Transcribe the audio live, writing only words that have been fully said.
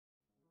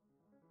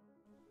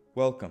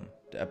Welcome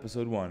to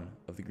episode 1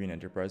 of the Green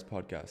Enterprise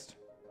podcast.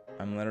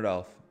 I'm Leonard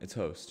Alf, its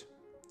host.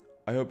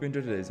 I hope you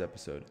enjoyed today's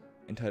episode,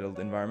 entitled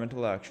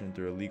Environmental Action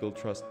Through a Legal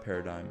Trust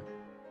Paradigm.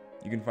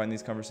 You can find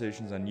these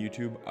conversations on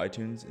YouTube,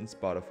 iTunes, and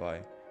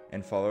Spotify,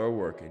 and follow our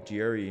work at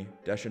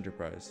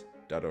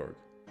gre-enterprise.org.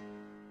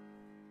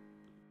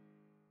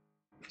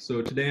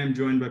 So today I'm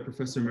joined by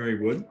Professor Mary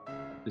Wood,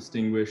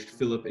 Distinguished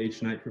Philip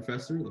H. Knight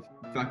Professor, the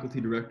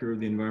Faculty Director of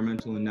the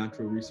Environmental and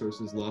Natural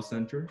Resources Law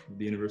Center of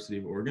the University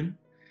of Oregon,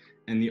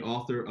 and the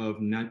author of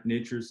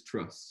Nature's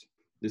Trust.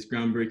 This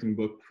groundbreaking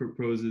book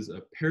proposes a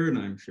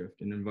paradigm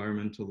shift in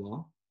environmental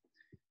law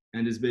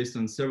and is based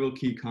on several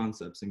key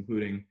concepts,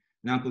 including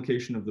an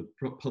application of the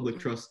public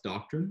trust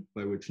doctrine,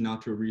 by which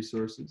natural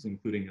resources,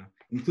 including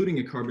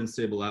a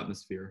carbon-stable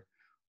atmosphere,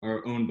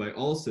 are owned by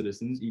all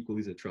citizens equally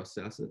as a trust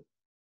asset,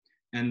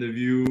 and the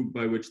view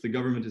by which the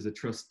government is a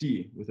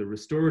trustee with a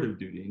restorative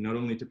duty, not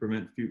only to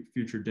prevent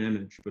future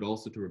damage, but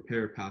also to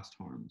repair past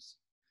harms.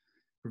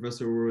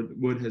 Professor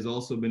Wood has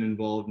also been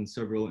involved in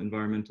several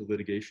environmental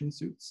litigation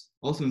suits,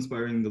 also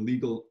inspiring the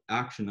legal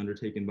action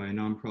undertaken by a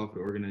nonprofit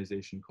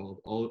organization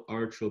called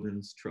Our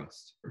Children's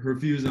Trust. Her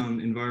views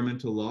on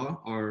environmental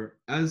law are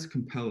as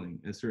compelling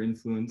as her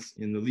influence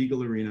in the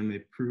legal arena may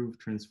prove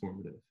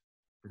transformative.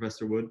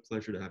 Professor Wood,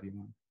 pleasure to have you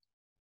on.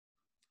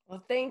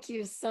 Well, thank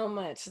you so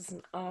much. It's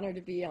an honor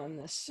to be on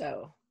this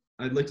show.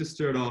 I'd like to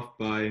start off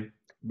by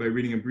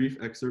reading a brief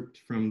excerpt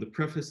from the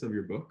preface of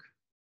your book.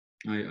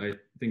 I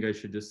think I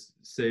should just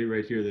say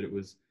right here that it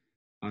was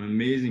an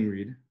amazing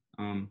read,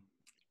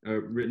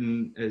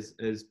 written as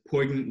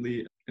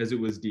poignantly as it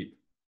was deep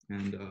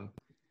and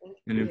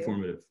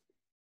informative.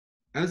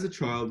 As a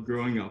child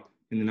growing up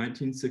in the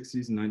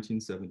 1960s and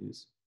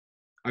 1970s,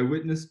 I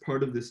witnessed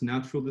part of this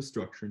natural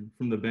destruction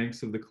from the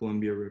banks of the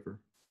Columbia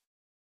River.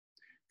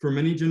 For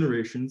many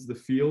generations, the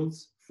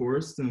fields,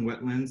 forests, and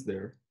wetlands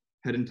there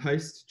had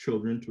enticed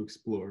children to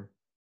explore,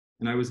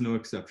 and I was no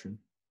exception.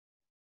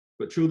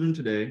 But children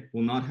today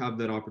will not have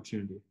that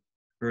opportunity,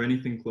 or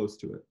anything close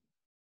to it.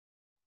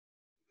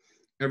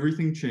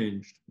 Everything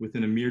changed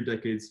within a mere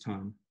decade's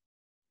time.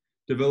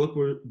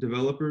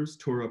 Developers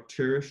tore up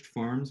cherished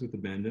farms with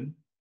abandon.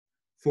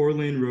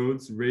 4-lane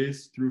roads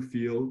raced through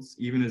fields,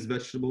 even as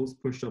vegetables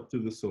pushed up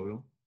through the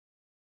soil.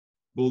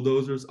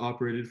 Bulldozers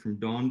operated from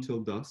dawn till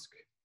dusk,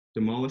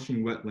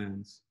 demolishing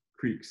wetlands,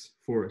 creeks,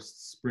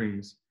 forests,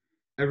 springs,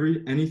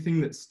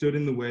 anything that stood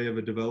in the way of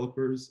a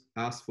developer's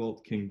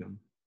asphalt kingdom.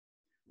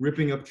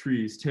 Ripping up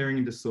trees, tearing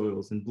into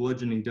soils, and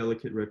bludgeoning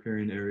delicate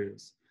riparian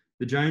areas.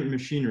 The giant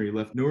machinery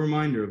left no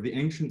reminder of the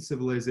ancient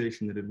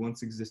civilization that had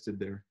once existed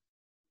there.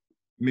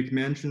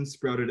 McMansions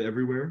sprouted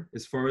everywhere,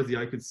 as far as the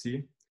eye could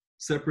see,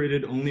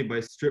 separated only by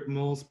strip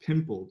malls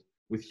pimpled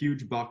with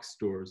huge box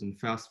stores and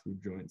fast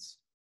food joints.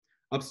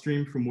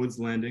 Upstream from Woods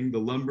Landing, the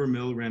lumber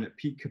mill ran at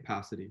peak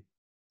capacity,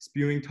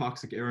 spewing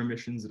toxic air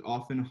emissions that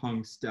often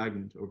hung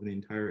stagnant over the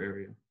entire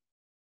area.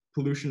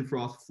 Pollution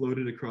froth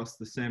floated across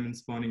the salmon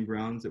spawning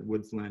grounds at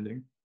Woods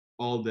Landing,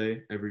 all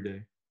day, every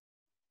day.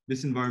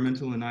 This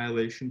environmental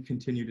annihilation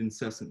continued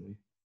incessantly,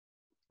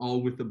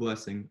 all with the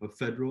blessing of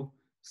federal,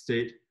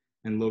 state,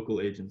 and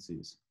local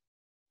agencies.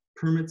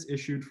 Permits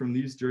issued from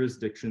these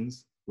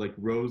jurisdictions like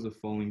rows of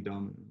falling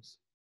dominoes.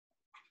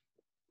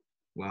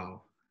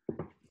 Wow.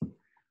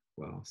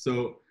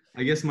 So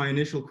I guess my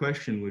initial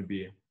question would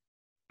be,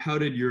 how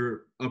did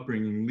your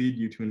upbringing lead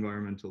you to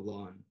environmental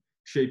law and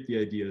shape the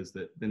ideas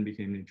that then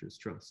became Nature's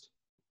Trust?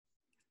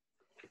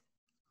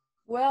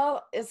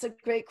 Well, it's a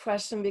great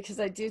question because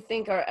I do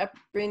think our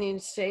upbringing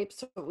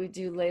shapes what we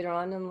do later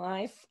on in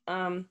life.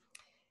 And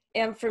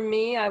for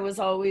me, I was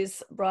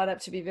always brought up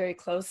to be very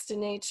close to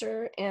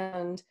nature,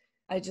 and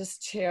I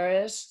just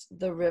cherished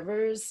the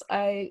rivers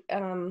I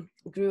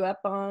grew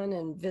up on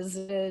and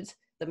visited,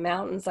 the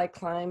mountains I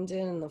climbed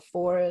in, and the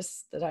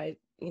forests that I,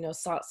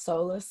 sought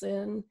solace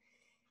in.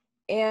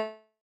 And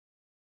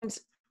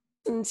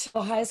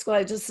until high school,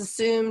 I just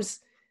assumed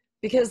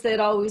because they'd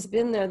always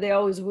been there, they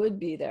always would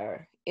be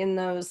there in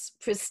those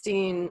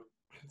pristine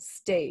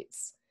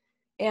states.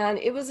 And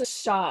it was a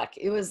shock.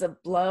 It was a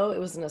blow. It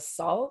was an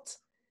assault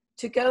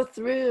to go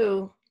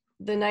through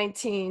the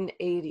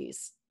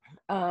 1980s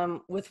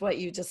with what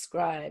you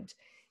described.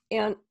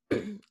 And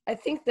I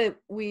think that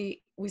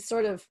we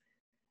sort of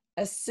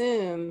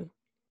assume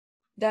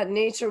that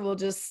nature will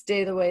just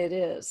stay the way it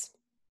is.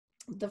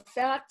 The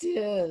fact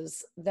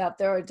is that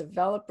there are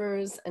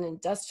developers and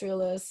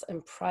industrialists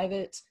and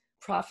private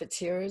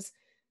profiteers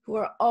who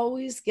are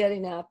always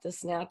getting at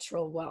this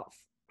natural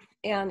wealth.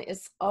 And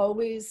it's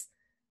always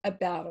a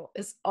battle.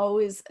 It's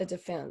always a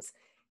defense.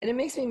 And it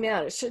makes me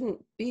mad. It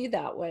shouldn't be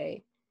that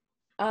way.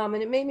 And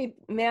it made me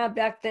mad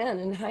back then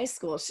in high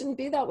school. It shouldn't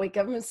be that way.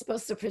 Government's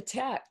supposed to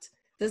protect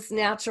this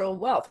natural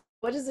wealth.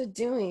 What is it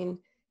doing?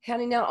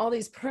 Handing out all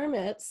these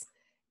permits.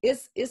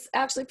 It's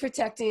actually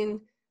protecting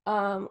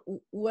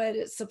what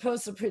it's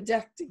supposed to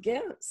protect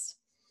against.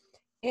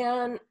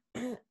 And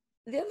the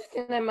other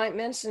thing I might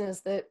mention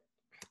is that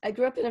I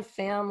grew up in a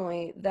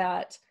family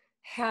that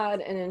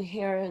had an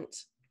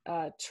inherent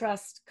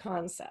trust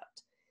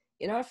concept.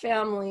 in our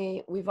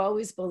family, we've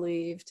always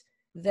believed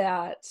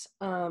that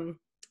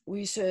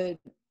we should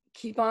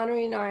keep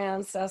honoring our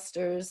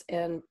ancestors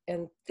and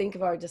think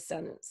of our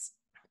descendants.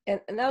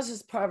 And that was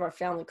just part of our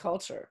family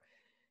culture.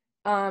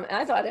 And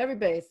I thought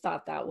everybody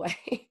thought that way.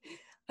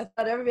 I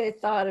thought everybody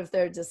thought of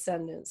their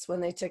descendants when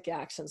they took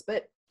actions.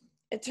 But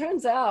it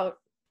turns out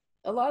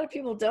a lot of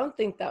people don't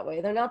think that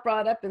way. They're not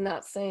brought up in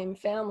that same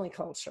family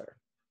culture.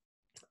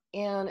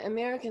 And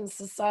American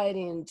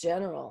society in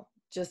general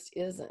just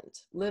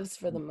isn't, lives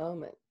for the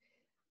moment.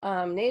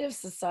 Native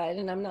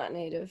society, and I'm not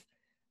Native,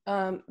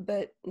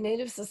 but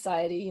Native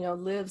society, you know,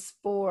 lives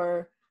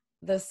for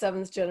the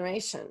seventh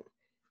generation.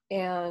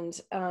 And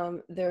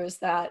there's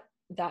that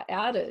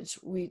adage,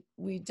 we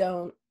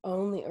don't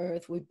own the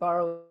earth, we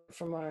borrow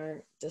from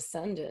our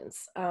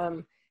descendants.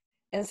 And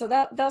so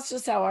that's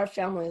just how our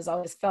family has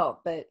always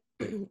felt. But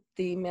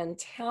the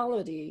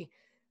mentality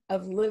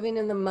of living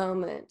in the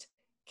moment,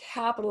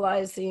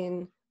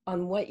 capitalizing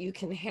on what you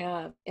can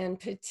have, and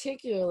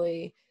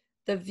particularly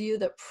the view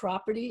that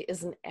property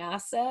is an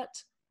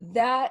asset,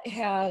 that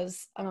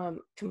has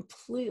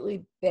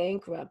completely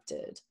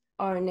bankrupted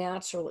our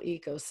natural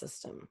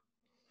ecosystem.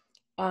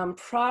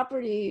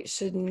 Property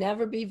should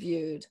never be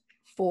viewed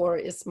for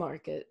its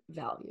market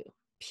value,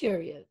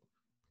 period.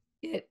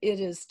 It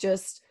is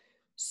just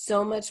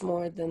so much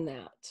more than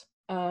that.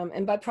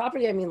 And by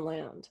property, I mean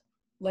land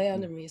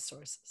and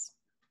resources.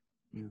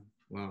 Yeah.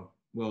 Wow.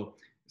 Well,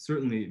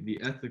 certainly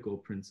the ethical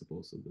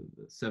principles of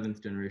the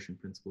seventh generation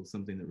principle is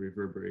something that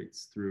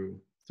reverberates through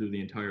the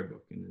entire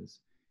book, and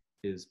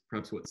is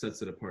perhaps what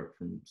sets it apart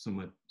from so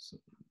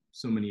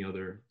many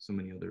other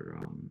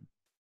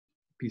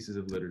pieces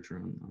of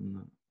literature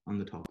on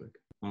the topic.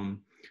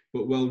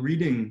 But while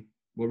reading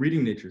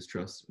Nature's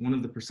Trust, one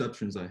of the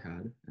perceptions I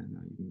had, and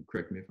you can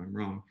correct me if I'm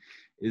wrong,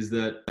 is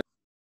that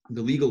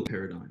the legal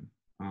paradigm,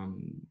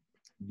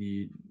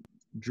 the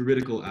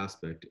juridical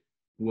aspect,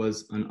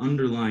 was an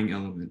underlying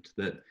element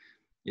that,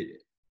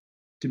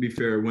 to be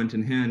fair, went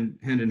hand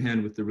in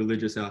hand with the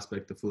religious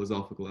aspect, the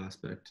philosophical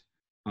aspect.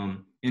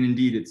 And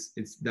indeed,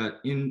 it's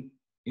that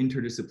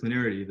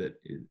interdisciplinarity that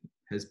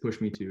has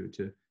pushed me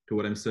to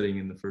what I'm studying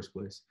in the first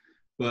place.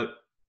 But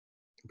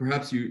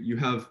perhaps you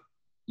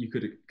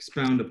could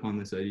expound upon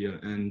this idea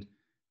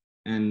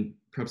and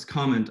perhaps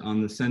comment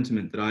on the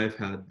sentiment that I've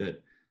had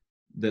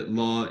that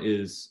law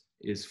is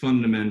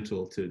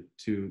fundamental to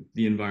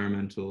the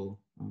environmental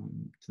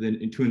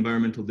to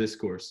environmental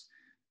discourse,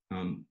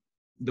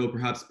 though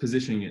perhaps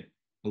positioning it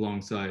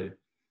alongside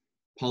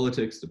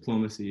politics,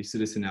 diplomacy,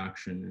 citizen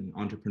action, and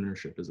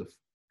entrepreneurship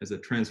as a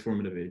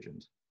transformative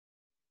agent.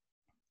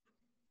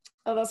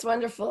 Oh, that's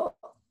wonderful.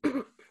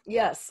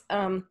 Yes,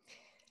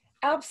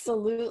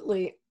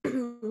 absolutely.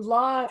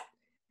 Law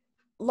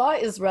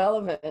is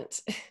relevant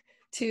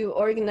to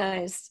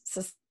organized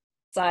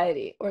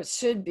society, or it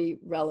should be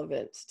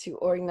relevant to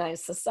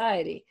organized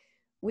society.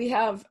 We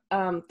have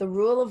the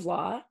rule of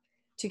law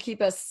to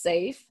keep us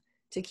safe,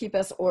 to keep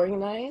us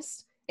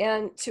organized,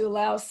 and to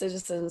allow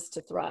citizens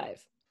to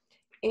thrive.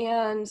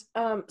 And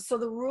so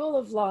the rule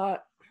of law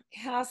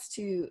has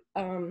to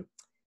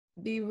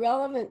be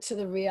relevant to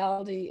the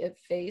reality it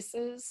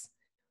faces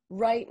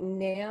right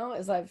now,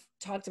 as I've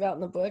talked about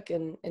in the book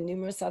and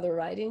numerous other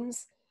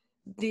writings.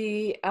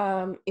 The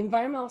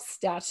environmental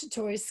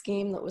statutory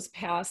scheme that was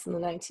passed in the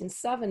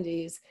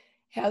 1970s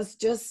has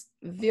just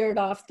veered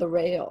off the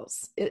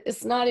rails.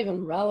 It's not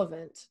even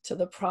relevant to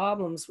the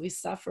problems we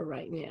suffer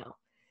right now.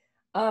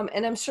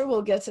 And I'm sure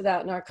we'll get to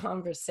that in our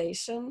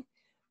conversation,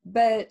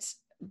 but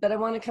I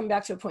want to come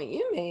back to a point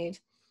you made,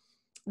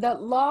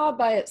 that law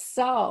by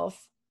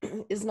itself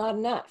is not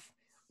enough.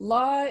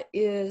 Law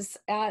is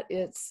at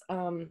its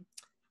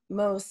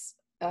most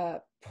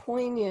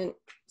poignant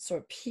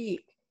sort of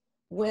peak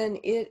when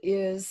it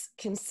is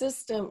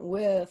consistent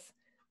with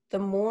the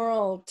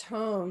moral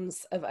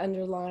tones of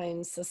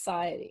underlying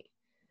society.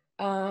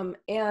 And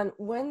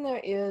when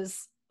there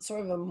is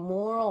sort of a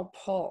moral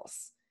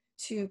pulse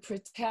to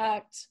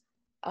protect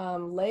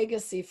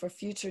legacy for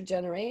future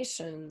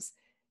generations,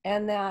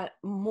 and that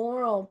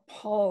moral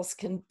pulse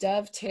can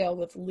dovetail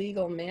with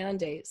legal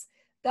mandates,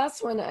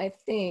 that's when I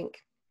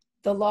think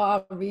the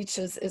law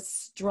reaches its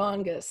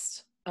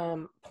strongest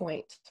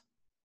point.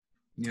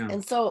 Yeah.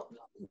 And so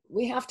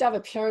we have to have a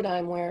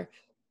paradigm where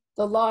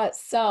the law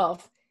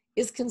itself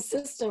is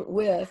consistent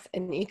with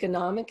an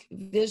economic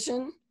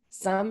vision,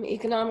 some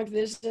economic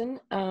vision,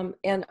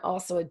 and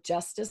also a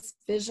justice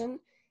vision,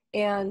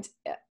 and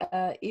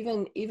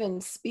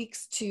even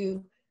speaks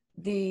to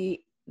the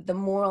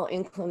moral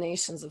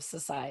inclinations of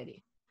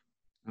society.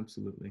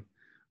 Absolutely.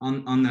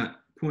 On that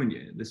point,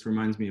 this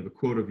reminds me of a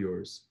quote of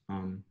yours,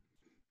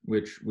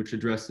 which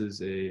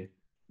addresses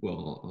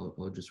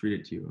I'll just read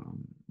it to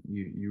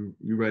you.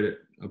 You write at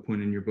a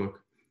point in your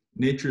book,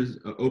 nature's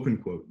open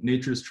quote,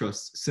 nature's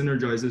trust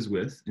synergizes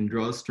with and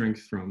draws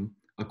strength from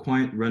a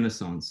quiet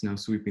renaissance now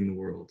sweeping the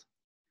world.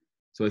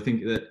 So I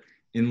think that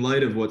in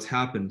light of what's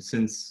happened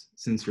since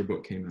your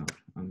book came out,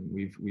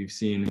 we've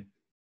seen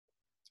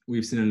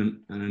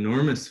an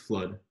enormous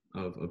flood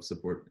of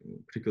support,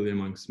 particularly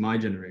amongst my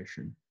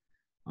generation,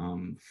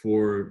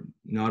 for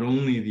not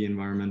only the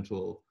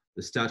environmental,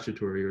 the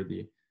statutory or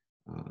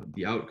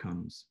the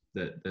outcomes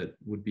that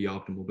would be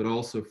optimal, but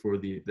also for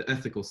the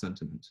ethical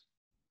sentiment.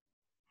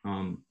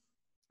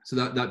 So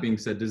that being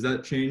said, does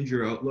that change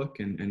your outlook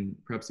and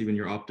perhaps even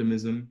your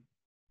optimism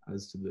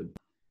as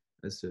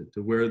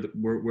to where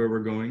we're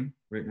going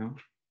right now?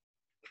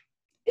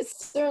 It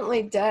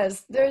certainly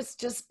does. There's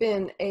just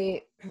been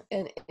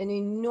an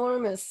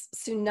enormous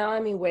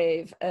tsunami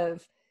wave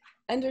of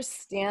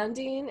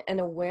understanding and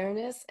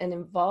awareness and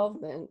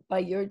involvement by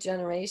your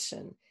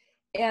generation.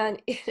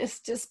 And it has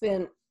just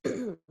been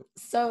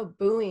so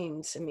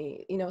buoying to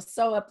me,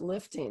 so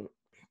uplifting.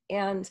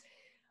 And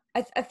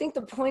I think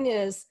the point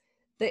is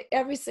that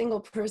every single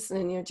person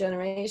in your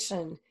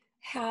generation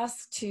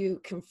has to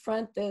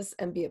confront this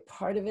and be a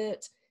part of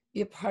it,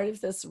 be a part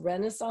of this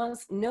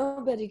renaissance.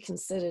 Nobody can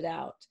sit it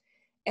out.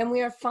 And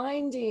we are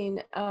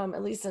finding,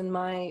 at least in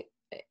my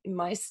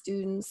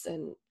students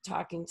and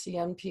talking to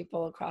young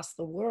people across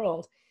the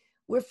world,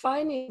 we're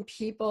finding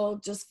people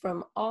just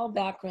from all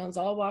backgrounds,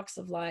 all walks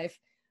of life,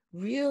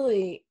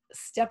 really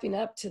stepping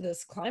up to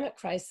this climate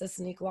crisis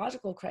and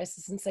ecological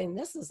crisis and saying,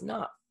 this is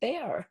not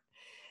fair,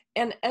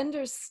 and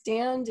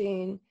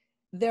understanding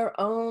their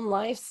own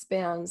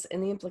lifespans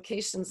and the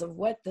implications of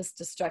what this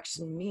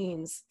destruction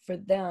means for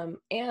them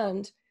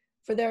and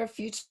for their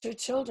future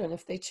children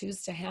if they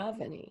choose to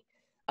have any.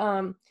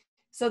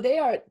 So they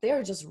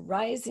are just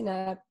rising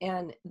up,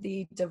 and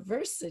the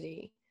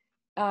diversity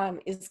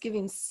is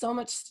giving so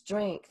much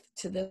strength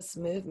to this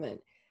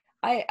movement.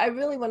 I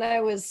really, when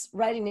I was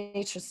writing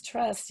Nature's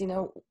Trust,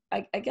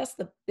 I guess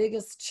the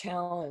biggest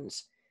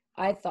challenge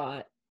I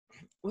thought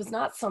was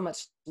not so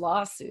much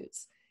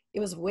lawsuits, it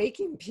was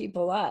waking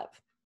people up.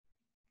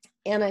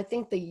 And I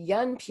think the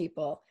young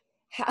people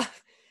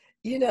have,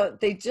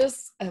 they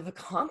just have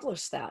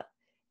accomplished that.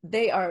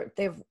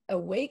 They've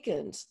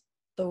awakened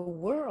the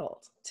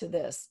world to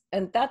this.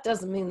 And that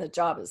doesn't mean the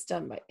job is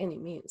done by any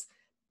means,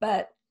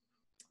 but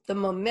the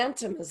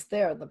momentum is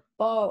there. The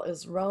ball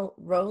is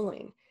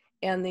rolling.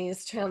 And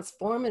these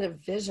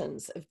transformative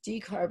visions of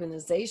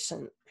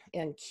decarbonization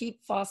and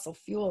keep fossil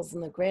fuels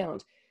in the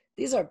ground,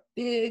 these are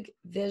big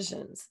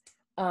visions.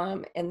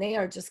 And they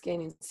are just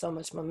gaining so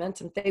much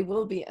momentum. They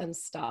will be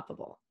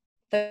unstoppable.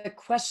 The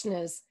question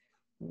is,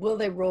 will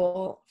they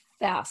roll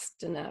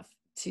fast enough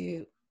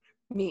to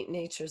meet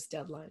nature's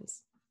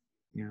deadlines?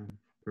 Yeah,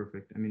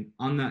 perfect. I mean,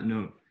 on that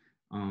note,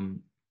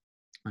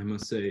 I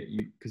must say,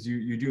 because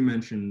you do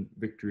mention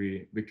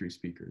victory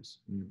speakers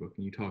in your book,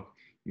 and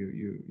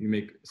you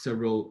make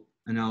several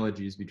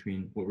analogies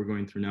between what we're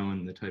going through now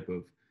and the type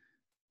of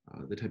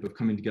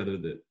coming together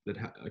that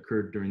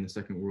occurred during the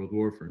Second World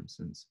War, for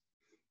instance.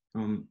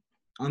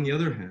 On the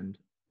other hand,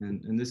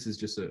 and this is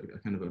just a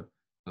kind of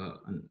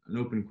an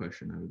open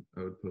question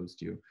I would pose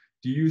to you.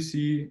 Do you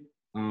see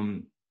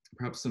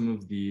perhaps some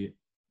of the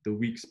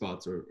weak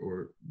spots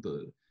or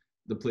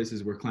the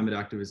places where climate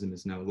activism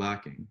is now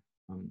lacking?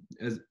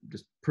 As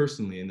just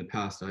personally in the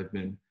past, I've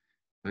been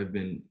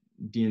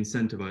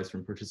de-incentivized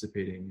from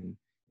participating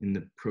in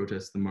the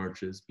protests, the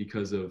marches,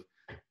 because of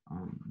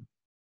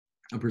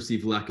a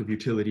perceived lack of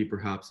utility,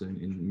 perhaps,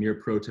 in mere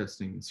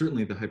protesting.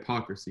 Certainly the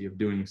hypocrisy of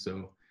doing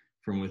so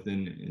from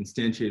within,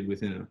 instantiated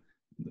within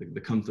the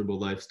comfortable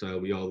lifestyle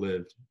we all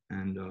lived,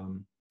 and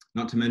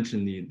not to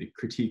mention the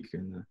critique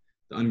and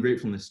the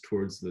ungratefulness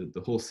towards the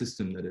whole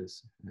system that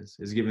has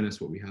given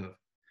us what we have.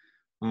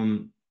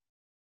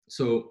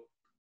 So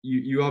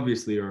you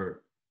obviously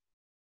are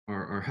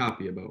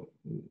happy about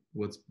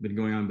what's been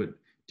going on, but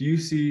do you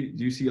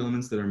see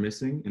elements that are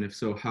missing? And if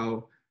so,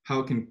 how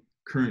can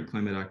current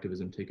climate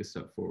activism take a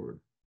step forward?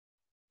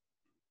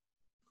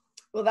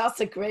 Well,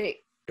 that's a great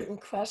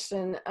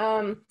question.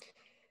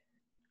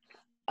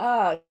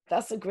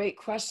 That's a great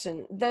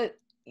question. That,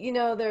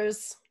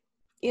 there's,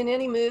 in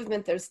any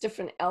movement, there's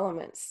different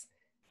elements.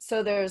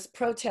 So there's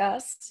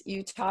protests.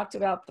 You talked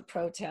about the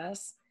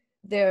protests.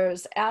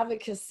 There's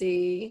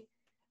advocacy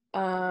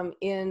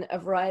in a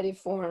variety of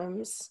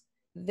forms.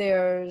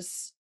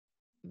 There's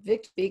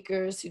victim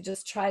speakers who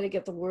just try to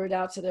get the word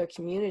out to their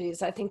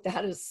communities. I think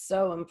that is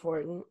so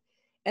important.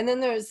 And then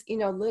there's,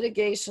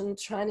 litigation,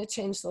 trying to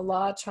change the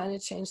law, trying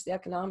to change the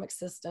economic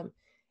system.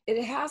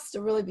 It has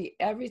to really be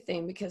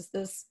everything, because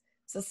this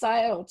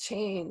societal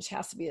change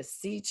has to be a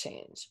sea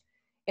change.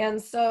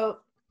 And so,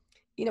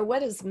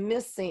 what is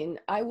missing?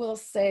 I will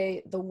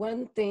say the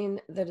one thing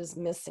that is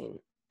missing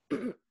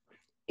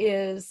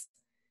is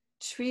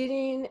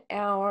treating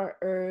our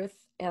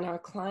earth and our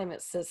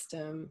climate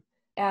system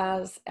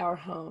as our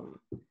home.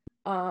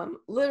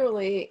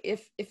 Literally,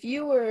 if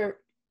you were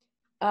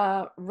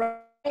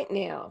right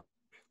now,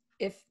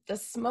 if the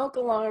smoke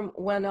alarm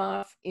went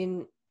off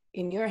in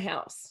your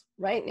house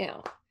right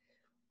now,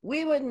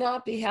 we would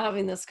not be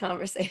having this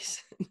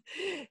conversation.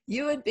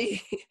 You'd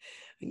be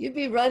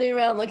running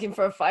around looking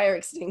for a fire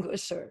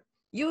extinguisher.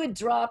 You would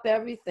drop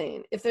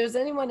everything. If there's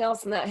anyone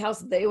else in that house,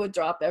 they would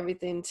drop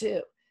everything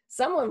too.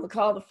 Someone would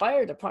call the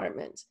fire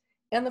department,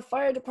 and the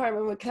fire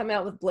department would come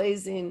out with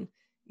blazing,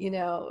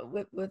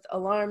 with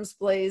alarms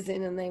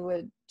blazing, and they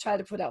would try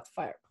to put out the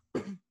fire.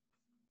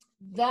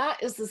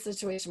 That is the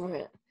situation we're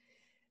in.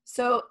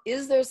 So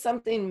is there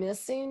something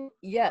missing?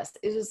 Yes,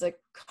 it is a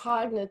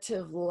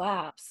cognitive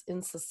lapse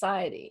in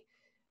society.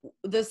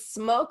 The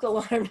smoke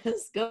alarm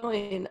is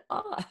going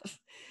off.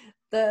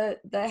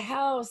 The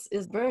house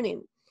is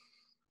burning.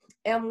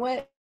 And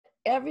what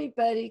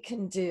everybody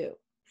can do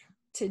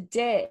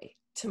today,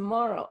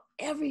 tomorrow,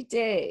 every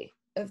day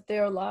of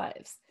their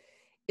lives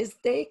is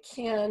they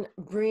can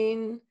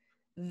bring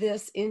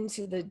this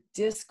into the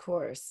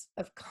discourse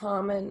of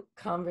common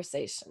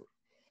conversation.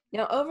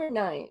 Now,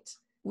 overnight,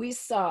 we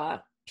saw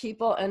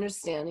people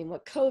understanding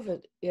what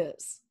COVID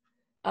is.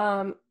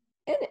 And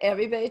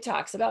everybody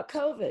talks about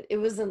COVID. It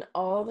was in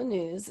all the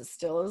news. It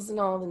still is in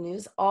all the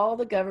news. All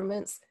the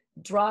governments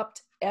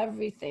dropped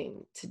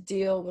everything to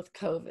deal with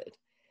COVID.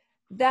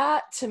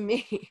 That, to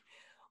me,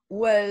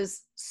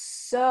 was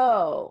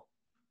so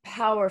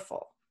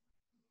powerful.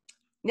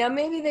 Now,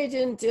 maybe they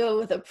didn't deal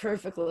with it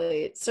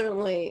perfectly.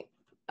 Certainly,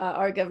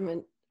 our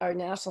government, our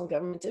national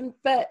government didn't,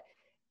 but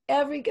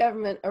every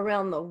government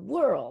around the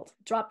world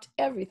dropped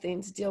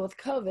everything to deal with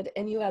COVID,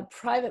 and you had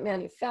private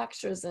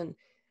manufacturers and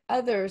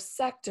other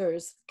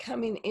sectors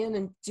coming in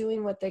and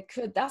doing what they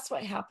could. That's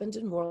what happened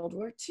in World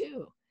War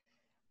II.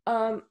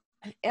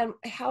 And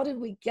how did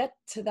we get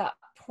to that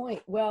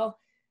point? Well,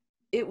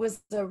 it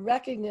was a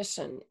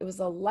recognition, it was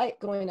a light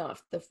going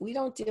off. If we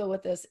don't deal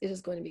with this, it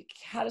is going to be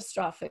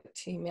catastrophic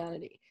to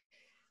humanity.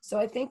 So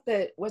I think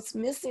that what's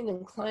missing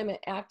in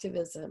climate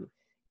activism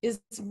is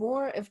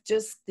more of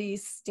just the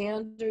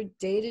standard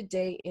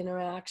day-to-day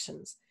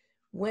interactions.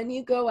 When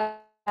you go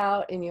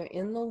out and you're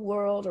in the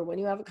world, or when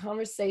you have a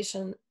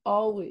conversation,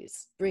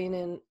 always bring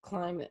in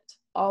climate,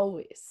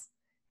 always.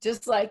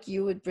 Just like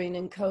you would bring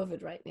in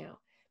COVID right now,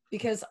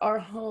 because our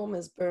home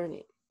is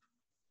burning.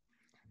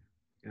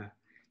 Yeah,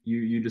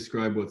 you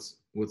describe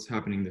what's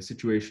happening. The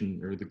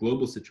situation, or the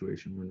global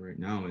situation we're in right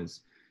now,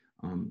 is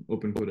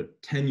open quote, a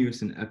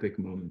tenuous and epic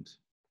moment,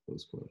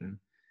 close quote.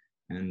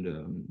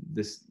 And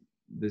this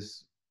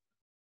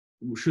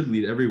should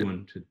lead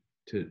everyone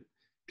to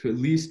at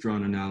least draw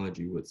an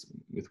analogy with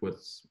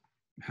what's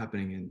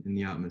happening in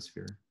the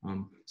atmosphere.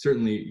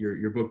 Certainly,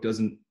 your book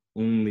doesn't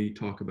only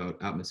talk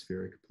about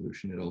atmospheric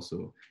pollution; it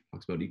also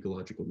talks about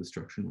ecological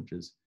destruction, which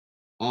is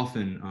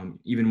often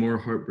even more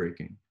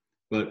heartbreaking.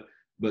 But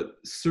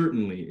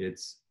certainly,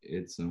 it's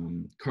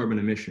carbon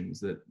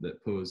emissions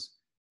that pose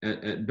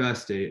at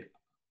best a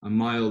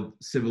mild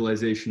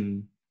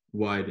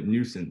civilization-wide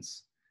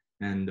nuisance,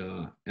 and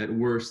at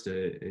worst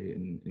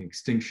an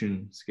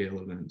extinction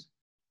scale event.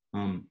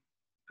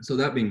 So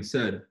that being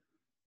said,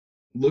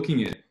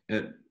 looking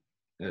at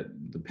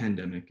the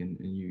pandemic, and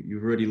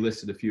you've already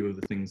listed a few of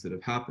the things that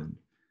have happened.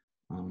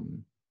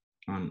 On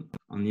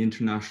the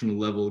international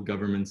level,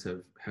 governments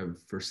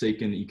have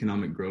forsaken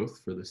economic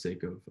growth for the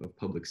sake of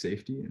public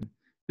safety, and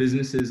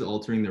businesses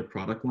altering their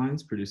product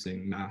lines,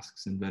 producing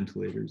masks and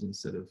ventilators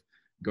instead of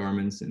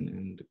garments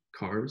and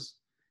cars,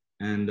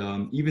 and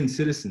even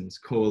citizens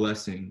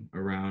coalescing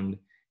around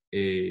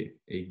a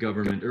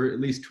government, or at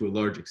least to a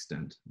large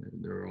extent,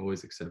 there are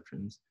always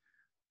exceptions,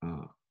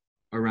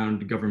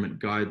 around government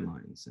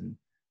guidelines. And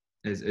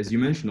as you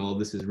mentioned, all of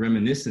this is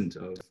reminiscent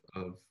of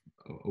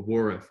a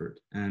war effort,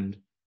 and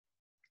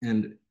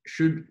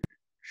should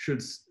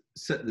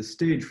set the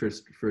stage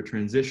for a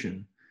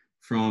transition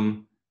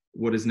from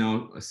what is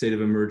now a state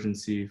of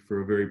emergency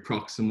for a very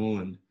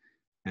proximal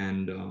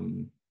and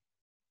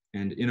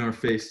in our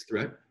face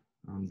threat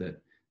that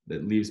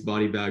leaves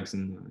body bags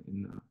in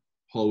the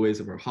hallways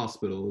of our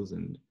hospitals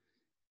and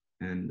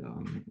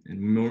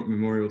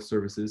memorial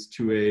services,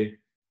 to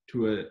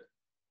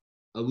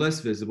a less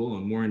visible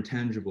and more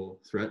intangible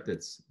threat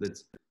that's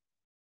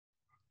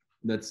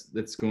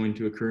going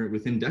to occur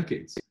within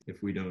decades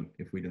if we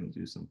don't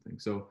do something.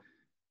 So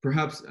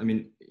perhaps, I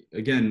mean,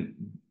 again,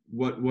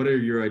 what are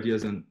your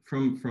ideas on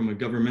from a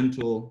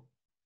governmental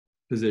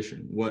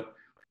position? What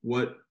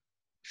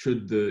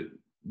should the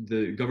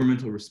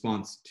governmental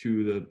response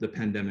to the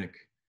pandemic,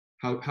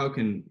 how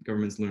can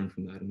governments learn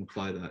from that and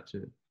apply that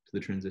to the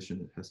transition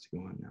that has to go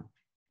on now?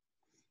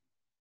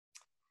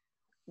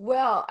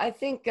 Well, I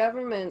think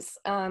governments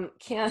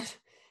can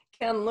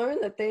learn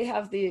that they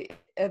have the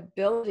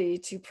ability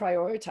to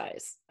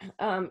prioritize.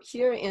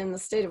 Here in the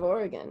state of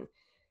Oregon,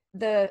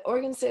 the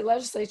Oregon State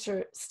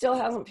Legislature still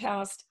hasn't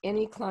passed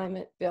any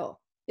climate bill.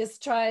 It's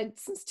tried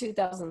since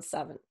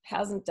 2007,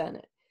 hasn't done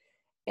it.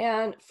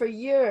 And for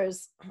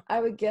years, I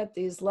would get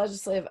these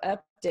legislative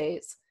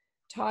updates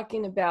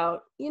talking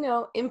about,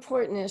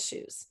 important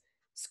issues,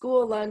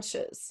 school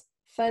lunches,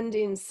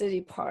 funding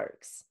city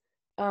parks,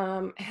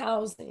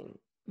 housing,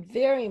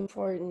 very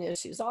important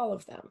issues, all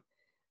of them,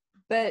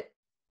 but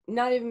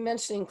not even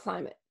mentioning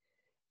climate.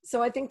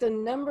 So I think the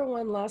number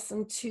one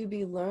lesson to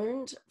be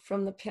learned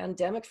from the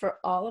pandemic for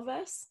all of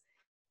us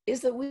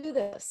is that we do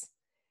this.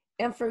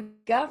 And for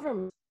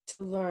government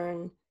to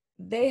learn,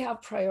 they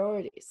have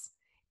priorities.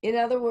 In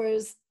other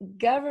words,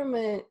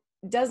 government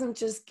doesn't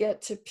just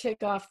get to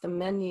pick off the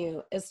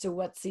menu as to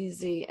what's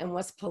easy and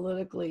what's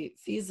politically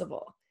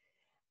feasible.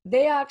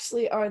 They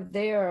actually are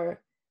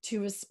there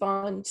to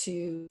respond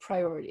to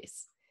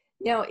priorities.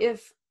 Now,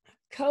 if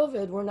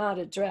COVID were not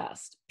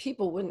addressed,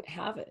 people wouldn't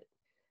have it.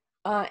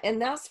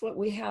 And that's what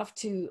we have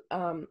to,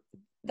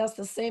 that's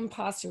the same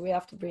posture we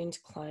have to bring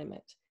to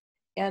climate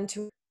and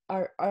to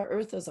our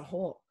earth as a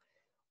whole.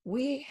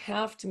 We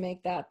have to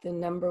make that the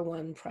number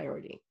one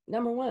priority,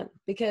 number one,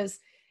 because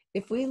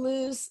if we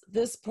lose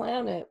this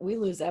planet, we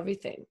lose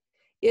everything.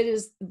 It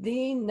is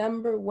the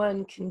number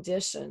one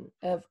condition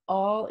of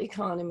all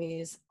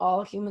economies,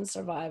 all human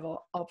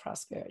survival, all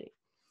prosperity.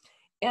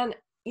 And,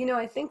 you know,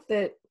 I think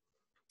that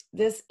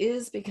this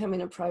is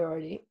becoming a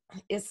priority.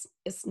 It's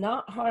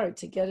not hard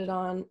to get it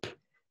on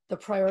the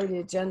priority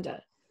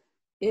agenda.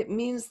 It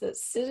means that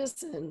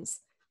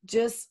citizens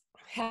just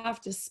have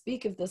to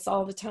speak of this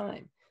all the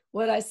time.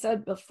 What I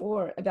said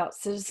before about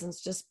citizens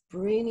just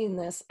bringing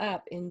this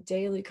up in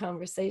daily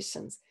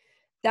conversations,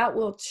 that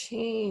will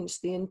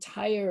change the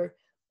entire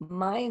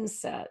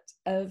mindset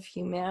of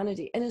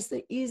humanity. And it's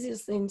the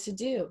easiest thing to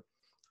do.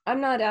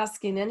 I'm not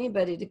asking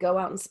anybody to go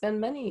out and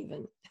spend money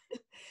even.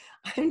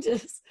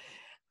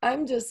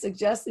 I'm just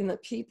suggesting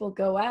that people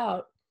go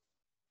out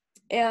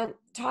and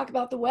talk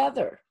about the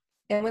weather.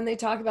 And when they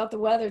talk about the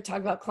weather,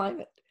 talk about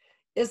climate.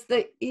 It's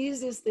the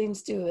easiest thing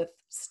to do with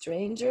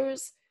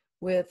strangers,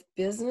 with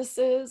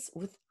businesses,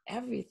 with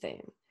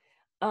everything.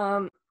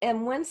 And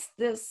once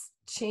this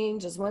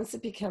changes, once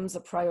it becomes a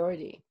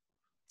priority,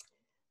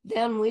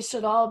 then we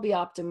should all be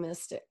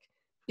optimistic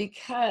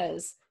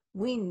because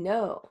we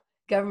know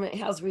government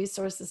has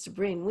resources to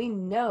bring. We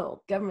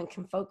know government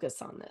can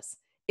focus on this.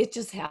 It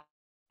just has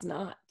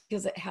not,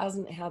 because it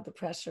hasn't had the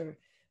pressure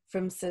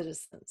from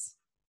citizens.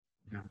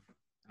 Yeah,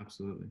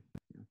 absolutely.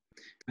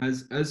 Yeah.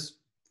 As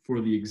for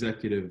the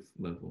executive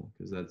level,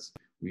 because that's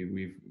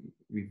we've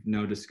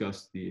now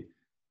discussed the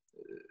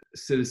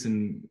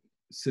citizen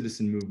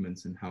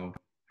movements and how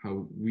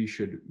we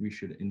should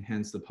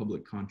enhance the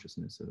public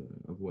consciousness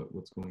of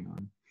what's going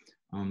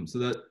on. So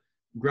that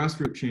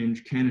grassroots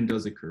change can and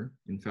does occur.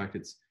 In fact,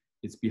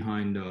 it's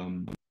behind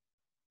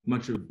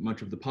much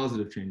of the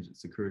positive change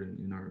that's occurred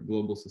in our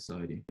global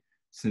society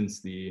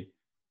since the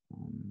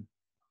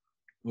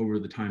over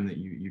the time that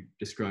you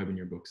describe in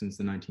your book, since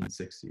the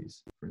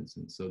 1960s, for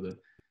instance. So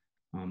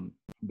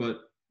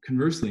but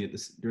conversely,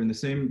 during the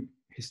same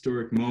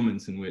historic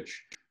moments in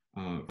which,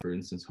 for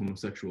instance,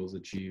 homosexuals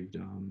achieved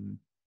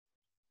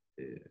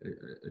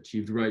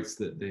rights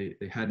that they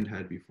hadn't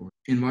had before,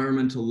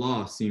 environmental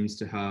law seems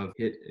to have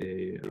hit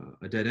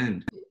a dead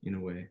end in a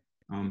way.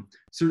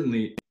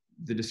 Certainly,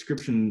 the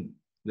description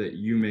that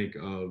you make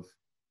of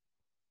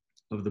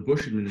the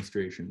Bush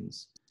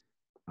administration's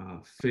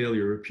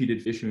failure,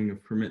 repeated issuing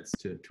of permits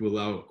to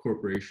allow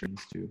corporations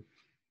to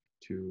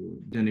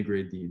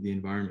denigrate the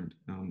environment.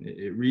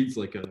 It reads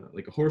like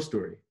a horror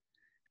story,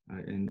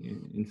 and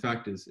in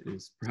fact is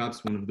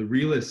perhaps one of the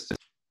realest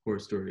horror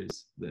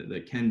stories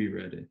that can be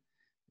read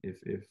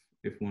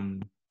if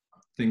one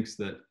thinks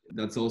that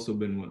that's also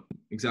been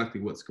exactly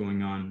what's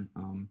going on,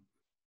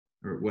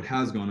 or what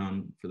has gone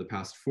on for the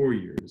past 4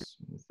 years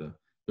with the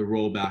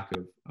rollback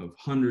of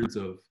hundreds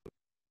of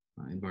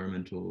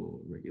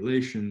environmental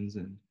regulations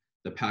and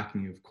the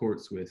packing of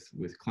courts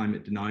with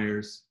climate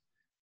deniers.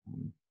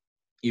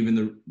 Even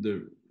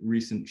the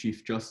recent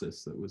Chief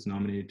Justice that was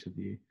nominated to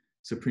the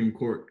Supreme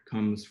Court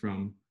comes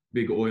from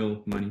big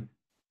oil money.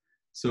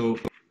 So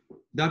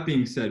that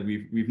being said,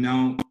 we've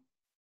now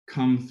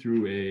come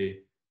through a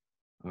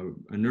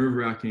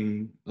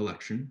nerve-wracking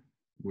election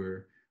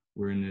where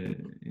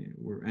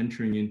we're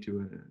entering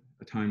into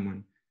a time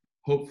when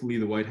hopefully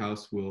the White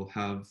House will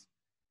have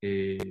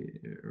a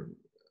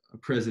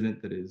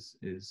president that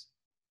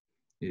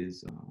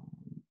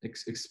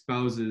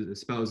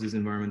espouses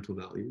environmental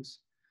values.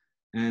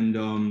 And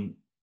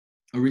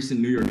a recent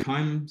New York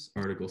Times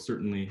article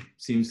certainly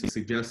seems to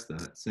suggest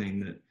that, saying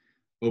that,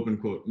 open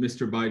quote,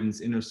 Mr. Biden's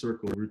inner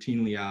circle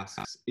routinely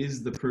asks,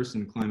 is the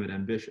person climate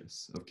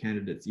ambitious of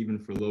candidates even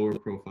for lower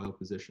profile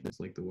positions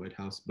like the White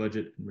House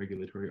budget and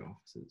regulatory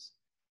offices,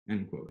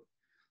 end quote.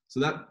 So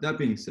that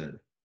being said,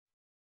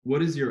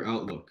 what is your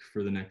outlook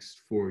for the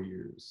next 4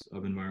 years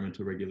of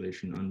environmental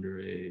regulation under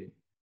a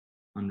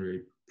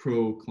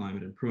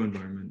pro-climate and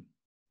pro-environment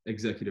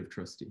executive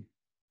trustee?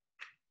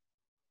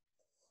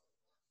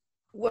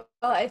 Well,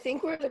 I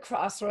think we're at a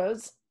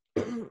crossroads.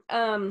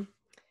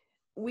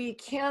 We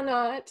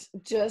cannot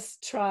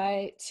just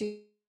try to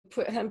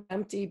put Humpty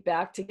Dumpty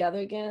back together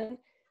again.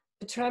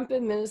 The Trump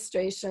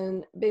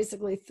administration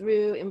basically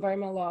threw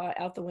environmental law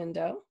out the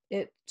window.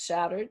 It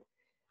shattered,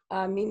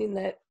 meaning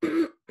that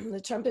the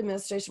Trump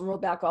administration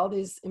rolled back all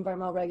these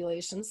environmental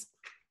regulations.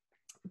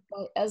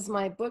 But as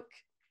my book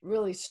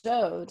really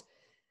showed,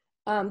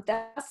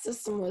 that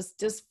system was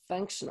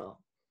dysfunctional.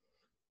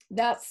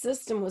 That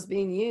system was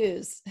being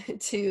used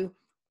to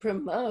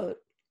promote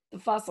the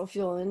fossil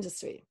fuel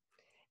industry.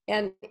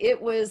 And it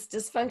was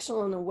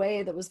dysfunctional in a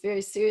way that was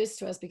very serious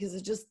to us because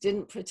it just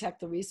didn't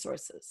protect the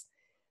resources.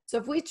 So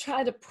if we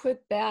try to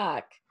put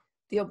back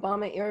the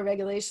Obama era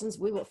regulations,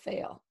 we will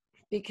fail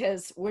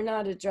because we're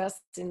not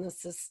addressing the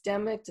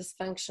systemic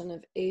dysfunction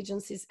of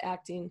agencies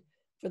acting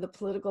for the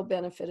political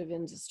benefit of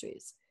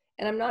industries.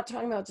 And I'm not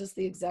talking about just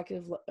the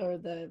executive or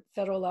the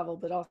federal level,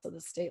 but also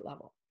the state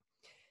level.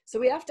 So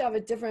we have to have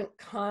a different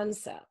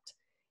concept.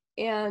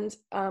 And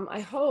I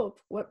hope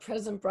what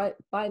President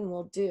Biden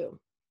will do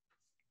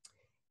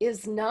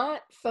is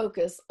not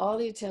focus all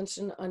the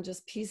attention on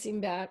just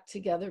piecing back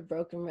together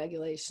broken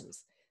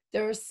regulations.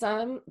 There are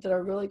some that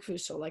are really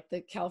crucial, like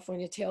the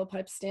California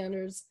tailpipe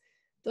standards.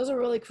 Those are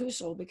really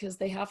crucial because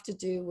they have to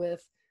do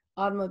with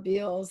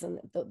automobiles, and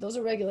those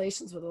are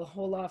regulations with a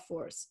whole lot of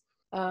force.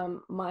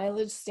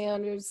 Mileage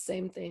standards,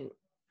 same thing.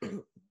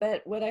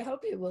 But what I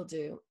hope it will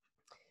do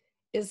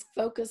is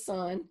focus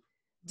on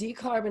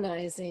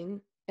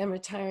decarbonizing and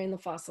retiring the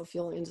fossil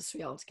fuel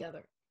industry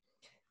altogether.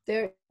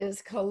 There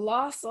is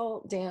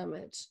colossal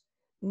damage,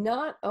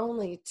 not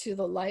only to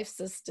the life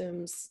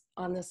systems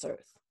on this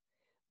earth,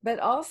 but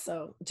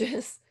also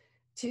just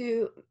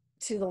to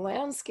the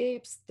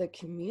landscapes, the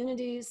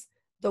communities,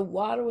 the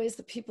waterways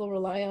that people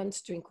rely on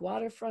to drink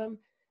water from.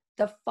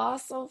 The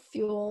fossil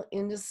fuel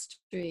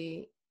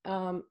industry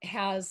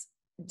has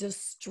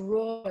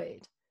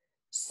destroyed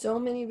so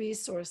many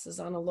resources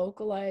on a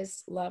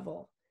localized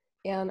level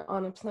and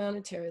on a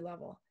planetary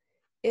level.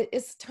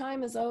 Its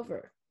time is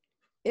over.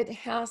 It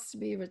has to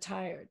be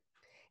retired.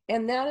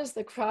 And that is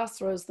the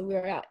crossroads that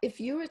we're at.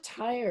 If you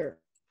retire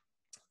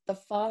the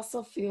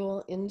fossil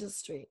fuel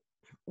industry,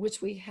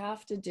 which we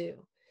have to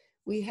do,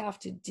 we have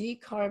to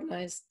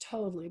decarbonize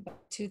totally by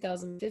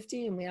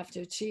 2050, and we have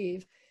to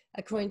achieve,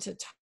 according to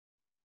top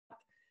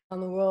on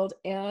the world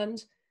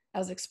and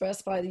as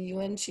expressed by the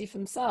UN chief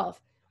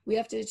himself, we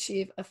have to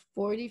achieve a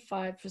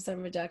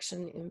 45%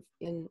 reduction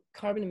in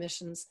carbon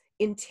emissions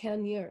in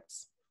 10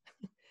 years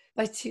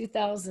by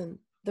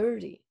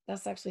 2030.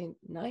 That's actually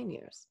 9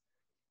 years.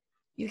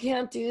 You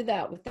can't do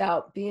that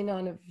without being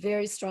on a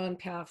very strong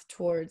path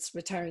towards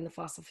retiring the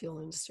fossil fuel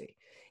industry.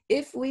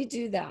 If we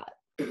do that,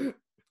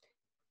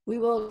 we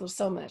will do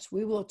so much.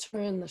 We will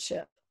turn the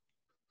ship.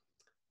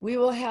 We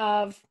will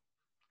have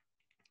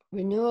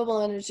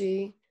renewable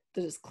energy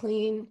that is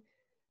clean,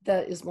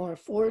 that is more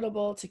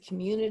affordable to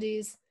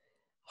communities.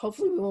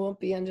 Hopefully we won't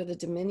be under the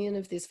dominion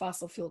of these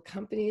fossil fuel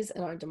companies,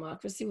 and our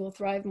democracy will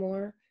thrive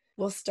more.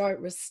 We'll start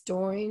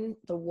restoring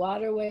the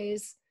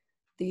waterways,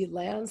 the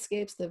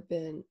landscapes that have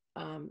been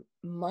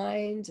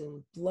mined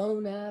and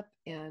blown up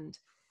and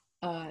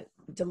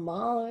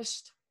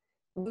demolished.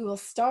 We will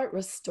start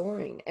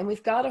restoring, and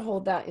we've got to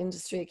hold that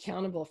industry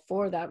accountable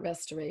for that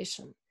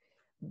restoration.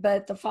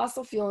 But the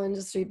fossil fuel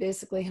industry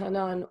basically hung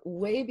on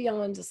way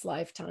beyond its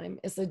lifetime.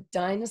 It's a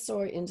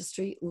dinosaur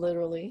industry,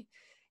 literally.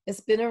 It's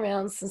been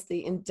around since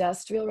the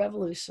Industrial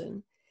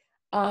Revolution.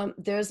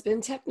 There's been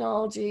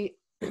technology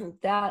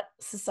that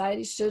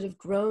society should have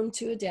grown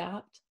to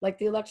adapt, like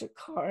the electric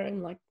car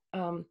and like,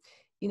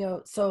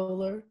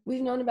 solar.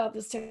 We've known about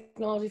this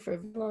technology for a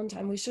very long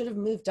time. We should have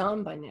moved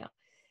on by now.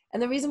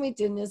 And the reason we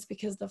didn't is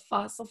because the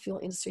fossil fuel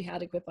industry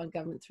had a grip on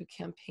government through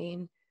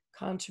campaign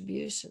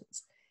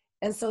contributions.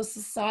 And so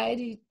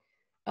society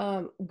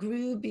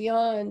grew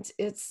beyond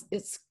its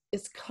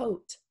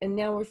coat, and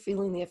now we're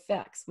feeling the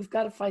effects. We've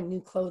got to find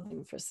new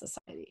clothing for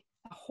society,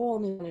 a whole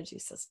new energy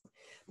system.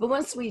 But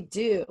once we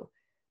do,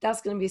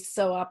 that's going to be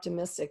so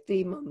optimistic.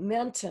 The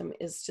momentum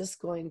is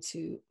just going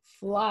to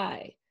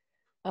fly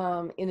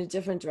in a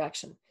different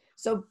direction.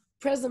 So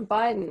President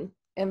Biden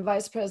and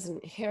Vice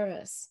President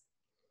Harris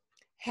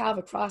have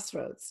a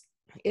crossroads.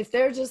 If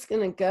they're just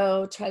going to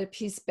go try to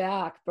piece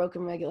back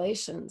broken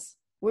regulations,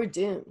 we're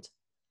doomed.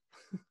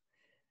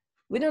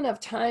 We don't have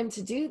time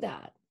to do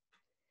that.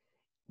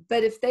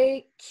 But if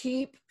they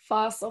keep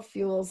fossil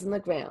fuels in the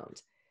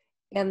ground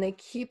and they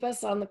keep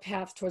us on the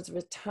path towards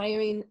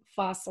retiring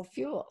fossil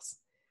fuels,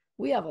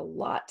 we have a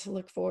lot to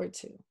look forward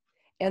to.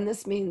 And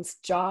this means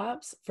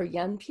jobs for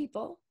young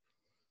people.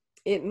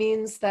 It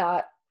means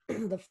that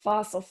the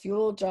fossil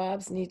fuel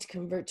jobs need to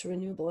convert to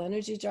renewable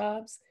energy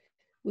jobs.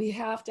 We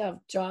have to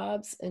have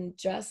jobs and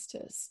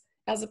justice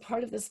as a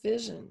part of this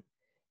vision.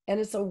 And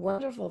it's a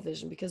wonderful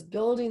vision because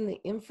building the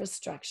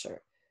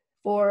infrastructure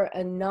for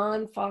a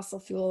non-fossil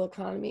fuel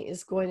economy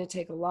is going to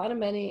take a lot of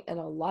money and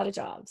a lot of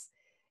jobs.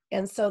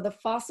 And so the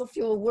fossil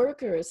fuel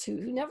workers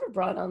who never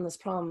brought on this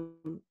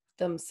problem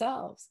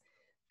themselves,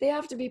 they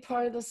have to be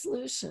part of the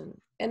solution.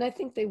 And I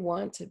think they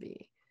want to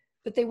be,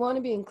 but they want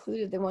to be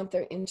included. They want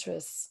their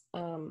interests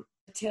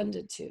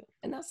attended to,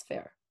 and that's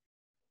fair.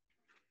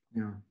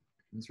 Yeah,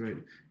 that's right.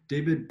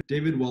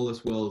 David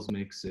Wallace Wells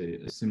makes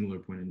a similar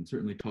point and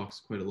certainly talks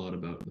quite a lot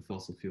about the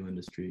fossil fuel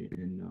industry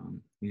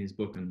in his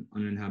book on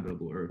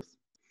Uninhabitable Earth.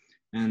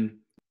 And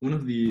one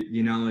of the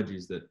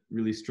analogies that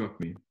really struck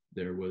me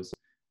there was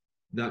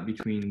that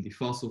between the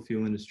fossil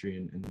fuel industry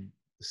and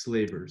the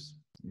slavers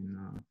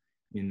in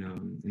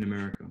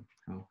America.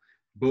 How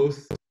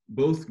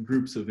both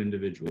groups of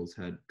individuals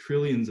had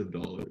trillions of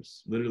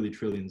dollars, literally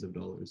trillions of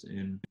dollars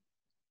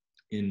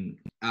in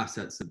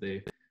assets that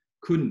they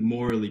couldn't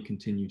morally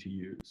continue to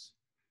use.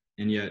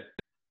 And yet,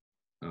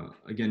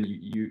 again,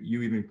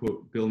 you even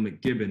quote Bill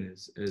McKibben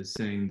as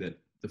saying that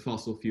the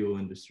fossil fuel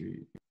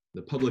industry,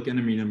 the public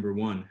enemy number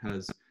one,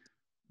 has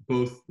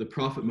both the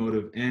profit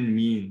motive and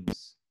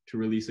means to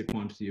release a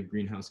quantity of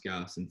greenhouse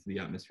gas into the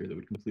atmosphere that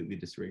would completely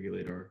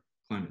dysregulate our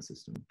climate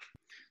system.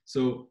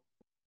 So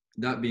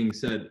that being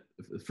said,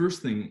 the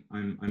first thing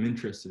I'm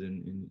interested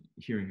in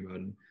hearing about,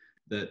 and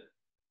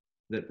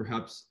that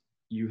perhaps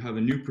you have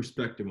a new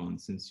perspective on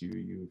since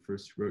you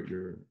first wrote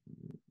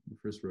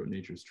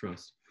Nature's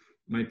Trust,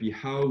 might be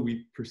how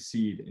we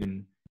proceed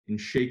in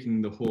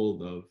shaking the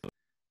hold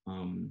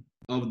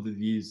of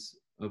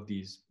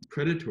these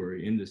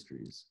predatory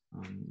industries.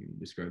 You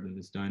describe them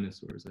as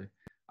dinosaurs.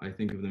 I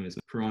think of them as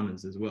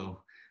piranhas as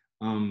well.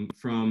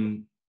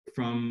 From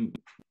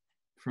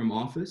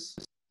office.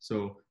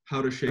 So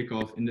how to shake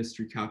off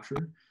industry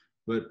capture,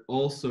 but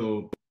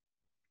also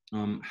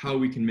how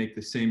we can make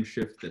the same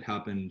shift that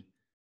happened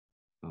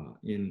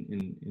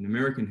in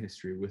American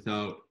history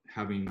without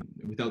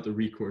the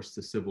recourse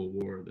to civil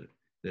war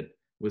that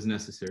was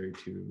necessary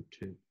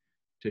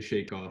to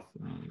shake off,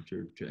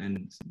 to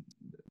end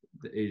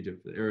the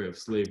era of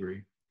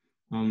slavery.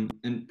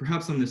 And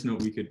perhaps on this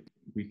note,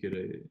 we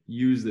could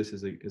use this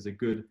as a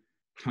good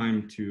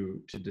time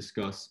to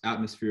discuss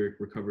atmospheric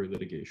recovery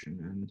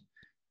litigation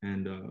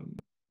and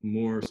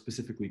more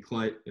specifically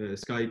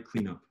sky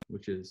cleanup,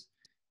 which is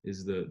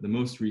the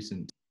most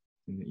recent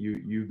thing that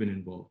you've been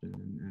involved in,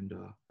 and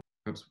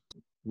perhaps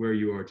where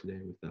you are today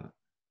with that.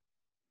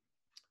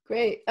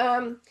 Great.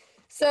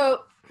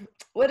 So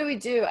what do we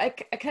do? I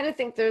kind of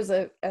think there's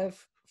a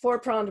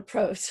four-pronged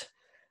approach.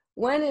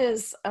 One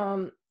is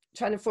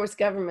trying to force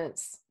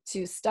governments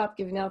to stop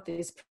giving out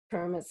these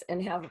permits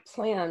and have a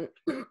plan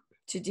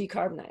to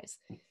decarbonize.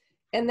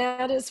 And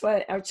that is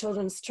what our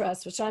Children's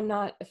Trust, which I'm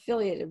not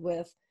affiliated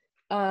with,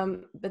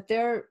 but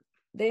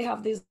they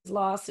have these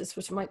lawsuits,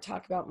 which we might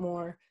talk about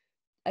more,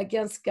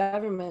 against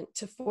government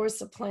to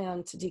force a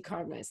plan to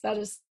decarbonize. That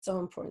is so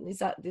important.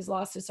 These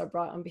lawsuits are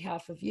brought on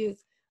behalf of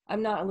youth.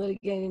 I'm not a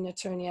litigating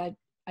attorney.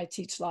 I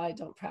teach law, I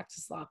don't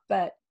practice law,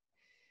 but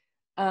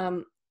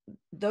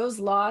those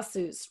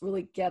lawsuits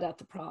really get at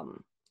the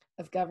problem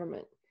of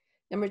government.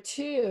 Number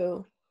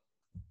two,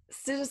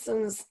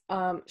 citizens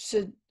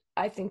should,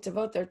 I think,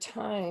 devote their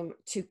time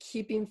to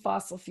keeping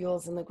fossil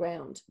fuels in the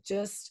ground.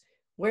 Just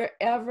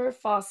wherever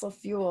fossil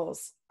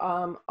fuels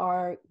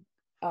are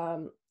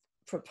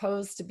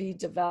proposed to be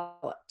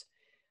developed,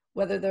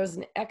 whether there's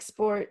an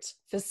export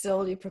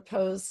facility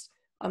proposed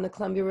on the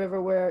Columbia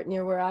River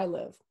near where I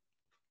live,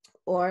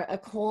 or a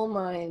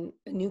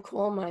new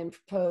coal mine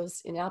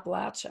proposed in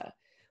Appalachia,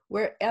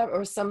 wherever,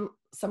 or some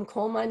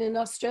coal mine in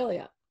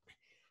Australia.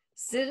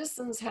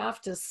 Citizens have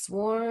to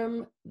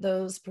swarm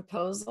those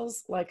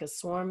proposals like a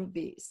swarm of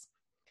bees.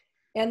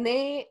 And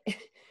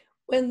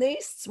when they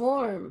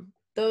swarm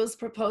those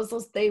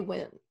proposals, they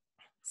win.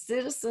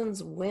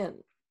 Citizens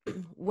win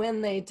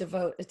when they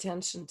devote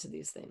attention to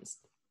these things.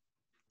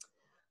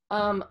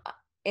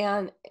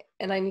 And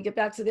I need to get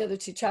back to the other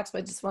two tracks, but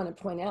I just want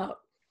to point out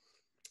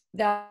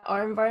that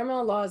our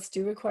environmental laws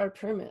do require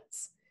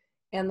permits,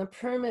 and the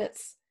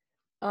permits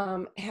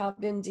have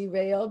been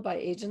derailed by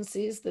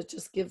agencies that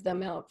just give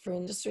them out for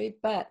industry.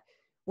 But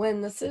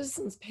when the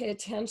citizens pay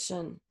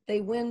attention,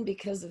 they win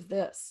because of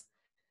this.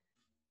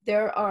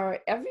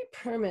 Every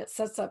permit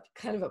sets up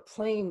kind of a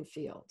playing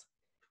field.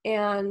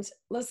 And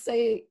let's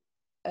say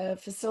a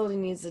facility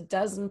needs a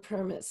dozen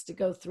permits to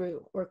go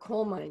through, or a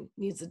coal mine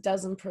needs a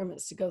dozen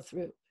permits to go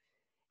through.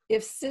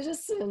 If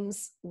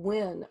citizens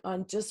win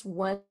on just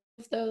one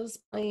of those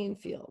playing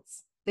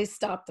fields, they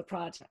stop the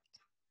project.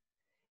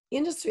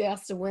 Industry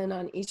has to win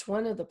on each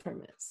one of the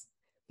permits.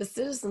 The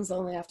citizens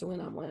only have to win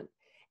on one.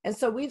 And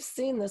so we've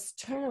seen this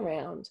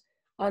turnaround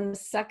on the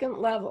second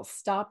level,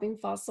 stopping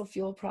fossil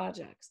fuel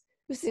projects.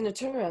 We've seen a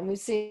turnaround. We've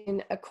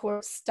seen a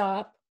court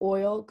stop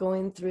oil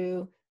going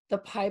through the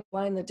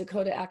pipeline, the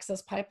Dakota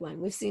Access Pipeline.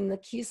 We've seen the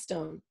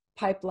Keystone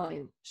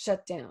Pipeline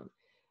shut down.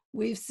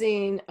 We've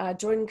seen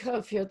Jordan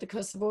Cove here at the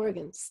coast of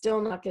Oregon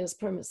still not get his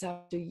permits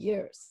after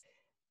years.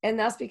 And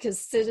that's because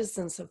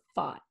citizens have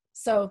fought.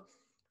 So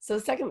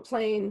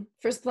the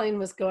first plane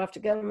was go after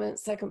government.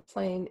 Second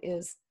plane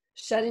is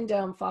shutting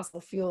down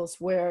fossil fuels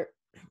where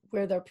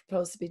they're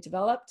proposed to be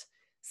developed.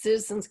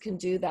 Citizens can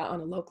do that on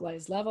a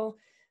localized level.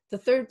 The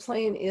third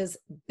plane is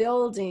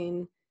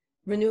building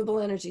renewable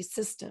energy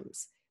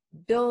systems,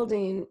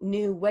 building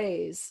new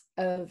ways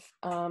of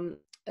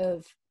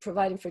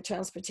providing for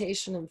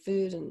transportation and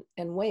food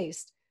and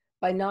waste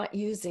by not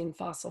using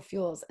fossil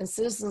fuels. And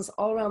citizens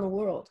all around the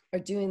world are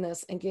doing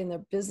this and getting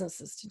their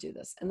businesses to do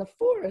this. And the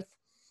fourth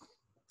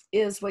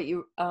is what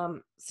you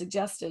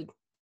suggested.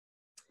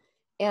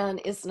 And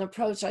it's an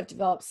approach I've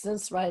developed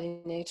since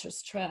writing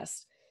Nature's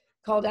Trust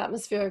called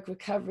atmospheric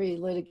recovery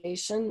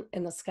litigation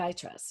and the Sky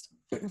Trust.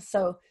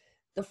 So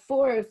the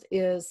fourth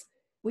is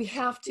we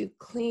have to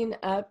clean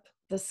up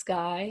the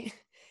sky.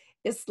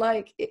 It's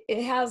like,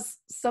 it has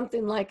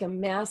something like a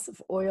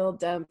massive oil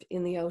dump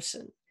in the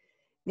ocean.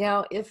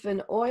 Now, if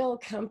an oil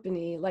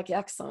company like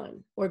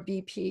Exxon or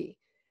BP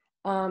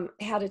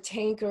had a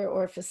tanker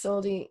or a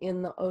facility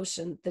in the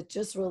ocean that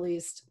just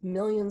released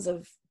millions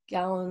of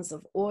gallons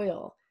of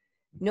oil,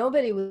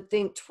 nobody would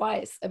think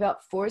twice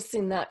about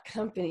forcing that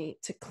company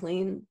to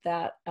clean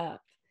that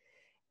up.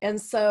 And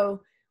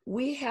so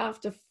we have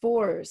to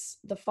force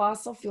the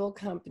fossil fuel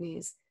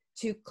companies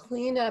to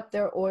clean up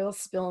their oil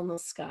spill in the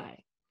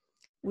sky.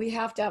 We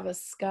have to have a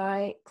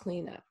sky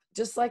cleanup,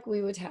 just like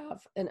we would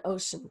have an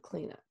ocean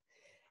cleanup.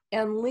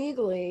 And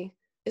legally,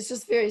 it's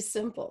just very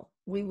simple.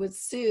 We would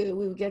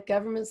get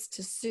governments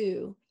to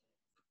sue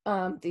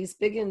these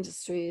big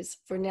industries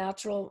for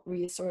natural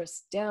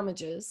resource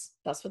damages.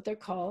 That's what they're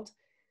called.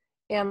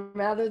 And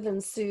rather than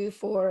sue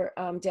for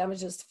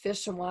damages to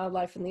fish and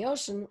wildlife in the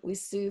ocean, we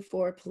sue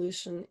for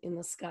pollution in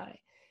the sky.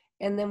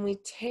 And then we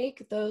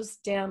take those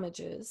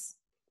damages,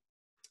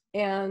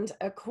 and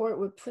a court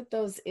would put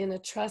those in a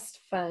trust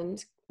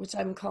fund, which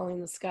I'm calling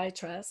the Sky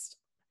Trust.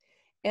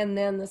 And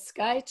then the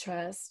Sky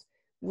Trust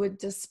would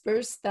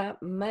disperse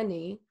that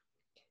money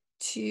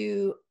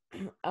to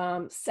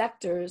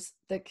sectors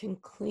that can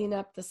clean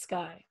up the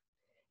sky.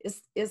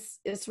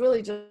 It's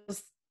really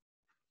just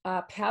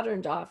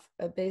patterned off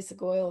a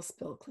basic oil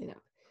spill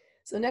cleanup.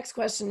 So next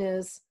question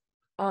is,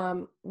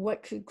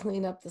 what could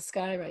clean up the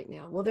sky right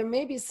now? Well, there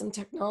may be some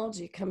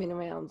technology coming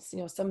around,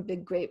 some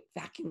big, great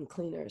vacuum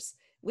cleaners.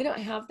 We don't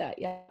have that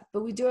yet,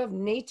 but we do have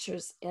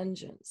nature's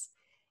engines.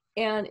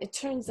 And it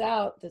turns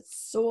out that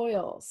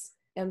soils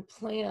and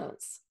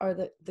plants are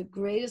the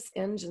greatest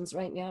engines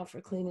right now for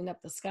cleaning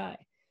up the sky.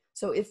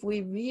 So if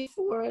we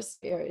reforest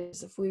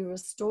areas, if we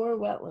restore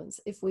wetlands,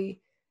 if we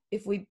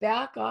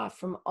back off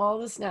from all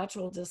this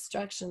natural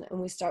destruction and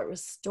we start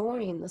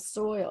restoring the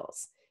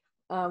soils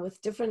with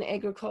different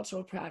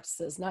agricultural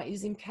practices, not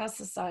using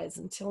pesticides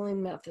and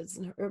tilling methods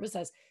and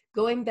herbicides,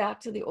 going back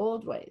to the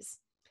old ways,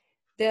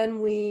 then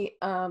we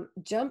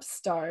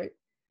jumpstart,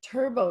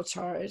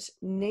 turbocharge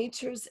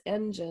nature's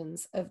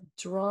engines of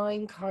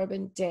drawing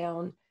carbon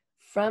down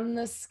from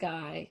the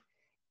sky,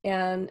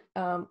 and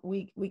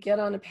we get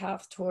on a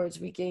path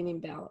towards regaining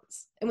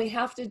balance. And we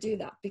have to do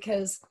that,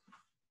 because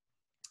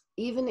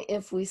even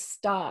if we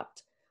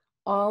stopped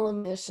all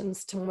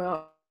emissions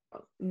tomorrow,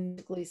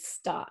 magically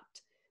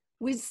stopped,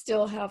 we'd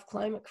still have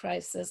climate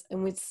crisis,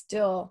 and we'd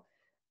still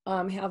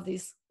have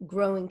these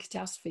growing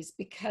catastrophes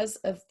because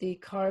of the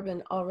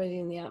carbon already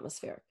in the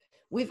atmosphere.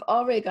 We've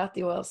already got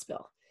the oil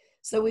spill.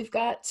 So we've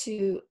got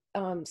to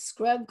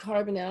scrub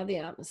carbon out of the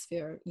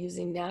atmosphere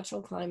using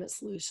natural climate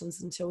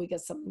solutions until we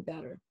get something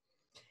better.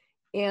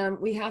 And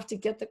we have to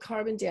get the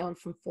carbon down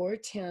from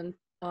 410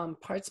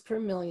 parts per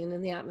million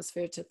in the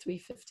atmosphere to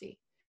 350.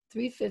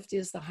 350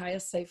 is the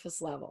highest,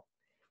 safest level.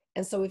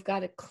 And so we've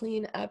got to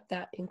clean up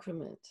that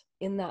increment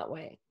in that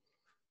way.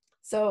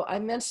 So I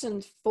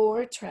mentioned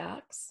 4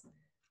 tracks: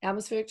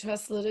 atmospheric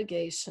trust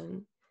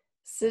litigation,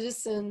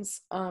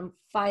 citizens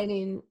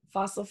fighting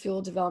fossil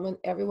fuel development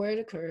everywhere it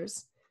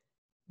occurs,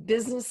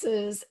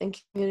 businesses and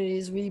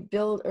communities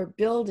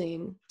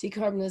building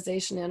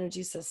decarbonization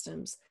energy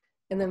systems,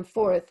 and then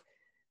 4th,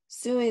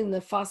 suing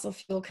the fossil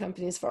fuel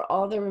companies for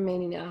all their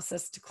remaining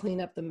assets to clean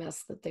up the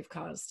mess that they've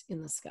caused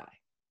in the sky.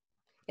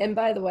 And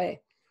by the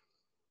way,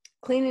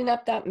 cleaning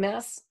up that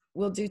mess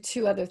will do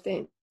 2 other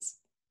things.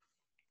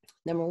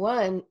 Number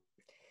 1,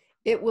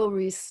 it will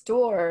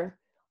restore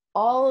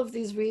all of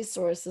these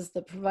resources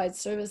that provide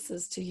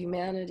services to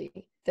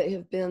humanity that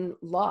have been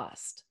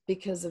lost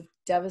because of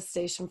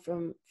devastation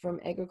from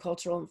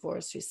agricultural and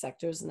forestry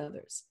sectors and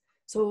others.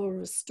 So we'll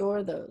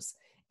restore those,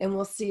 and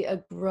we'll see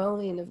a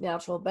growing of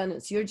natural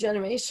abundance. Your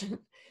generation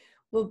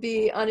will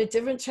be on a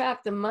different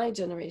track than my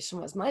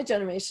generation was. My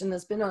generation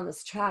has been on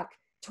this track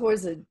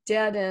towards a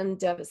dead-end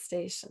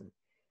devastation.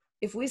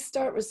 If we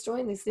start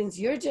restoring these things,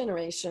 your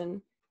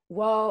generation,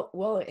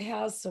 while it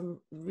has some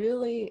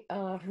really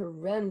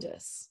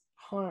horrendous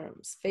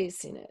harms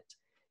facing it,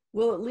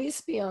 will at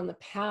least be on the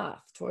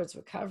path towards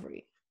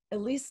recovery.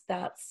 At least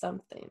that's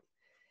something.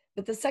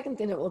 But the second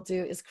thing it will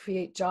do is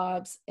create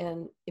jobs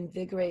and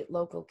invigorate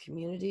local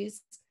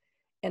communities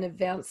and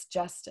advance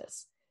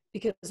justice.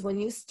 Because when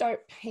you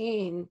start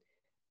paying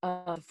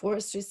the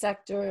forestry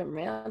sector and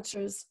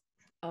ranchers,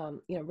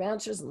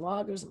 ranchers and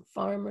loggers and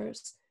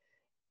farmers,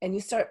 and you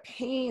start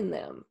paying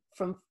them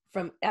from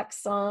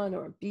Exxon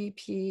or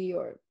BP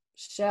or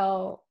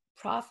Shell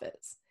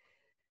profits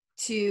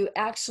to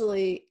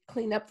actually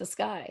clean up the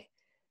sky,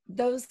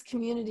 those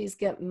communities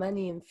get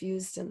money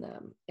infused in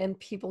them and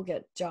people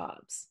get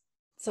jobs.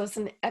 So it's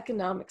an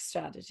economic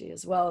strategy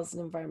as well as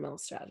an environmental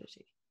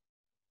strategy.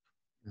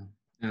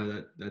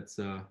 Yeah, that's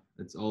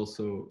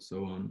also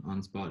so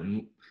on spot.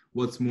 And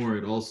what's more,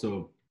 it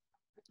also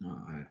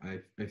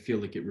I feel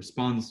like it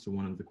responds to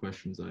one of the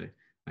questions I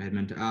had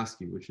meant to ask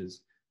you, which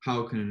is,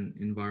 how can an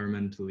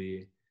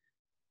environmentally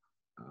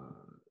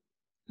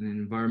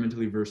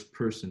versed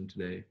person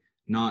today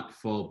not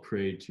fall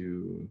prey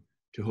to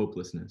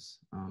hopelessness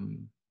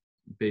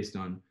based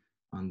on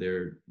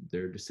their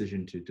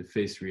decision to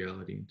face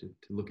reality, to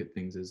look at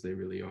things as they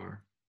really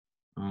are.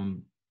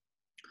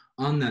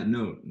 On that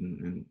note,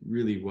 and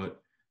really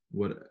what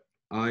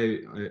I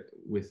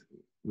with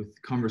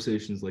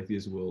conversations like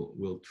these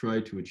will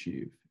try to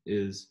achieve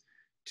is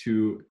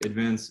to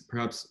advance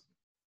perhaps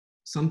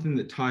something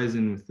that ties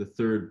in with the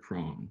third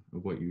prong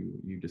of what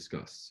you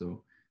discussed.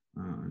 So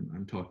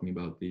I'm talking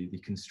about the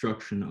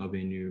construction of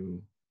a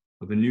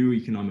new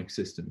economic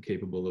system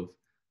capable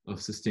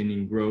of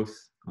sustaining growth,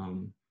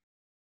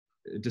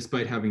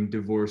 despite having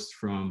divorced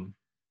from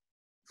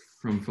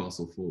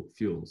fossil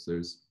fuels.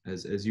 There's,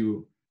 as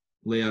you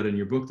lay out in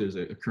your book, there's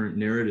a current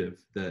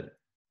narrative that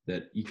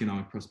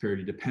economic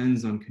prosperity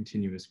depends on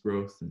continuous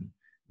growth, and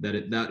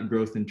that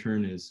growth in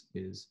turn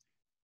is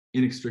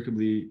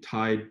inextricably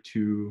tied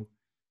to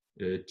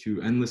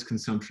endless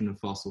consumption of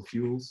fossil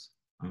fuels,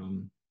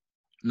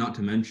 not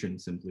to mention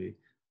simply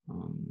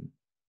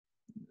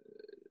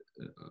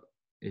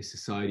a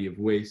society of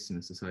waste and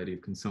a society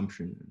of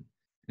consumption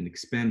and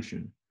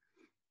expansion.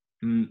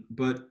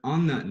 But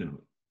on that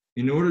note,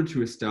 in order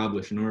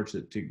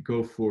to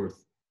go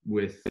forth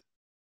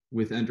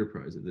with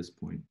enterprise at this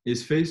point,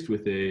 is faced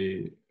with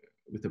a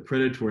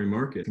predatory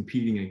market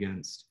competing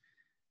against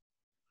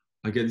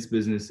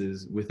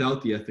businesses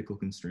without the ethical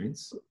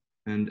constraints,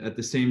 and at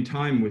the same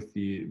time with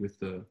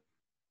the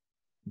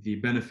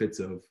benefits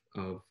of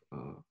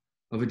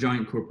a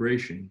giant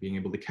corporation being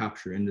able to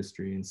capture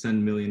industry and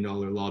send $1 million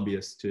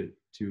lobbyists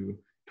to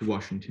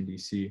Washington,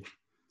 D.C.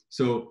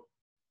 So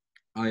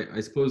I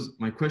suppose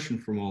my question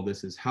from all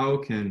this is, how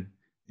can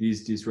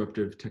these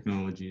disruptive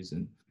technologies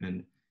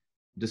and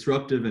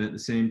disruptive and at the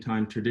same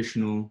time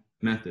traditional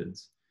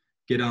methods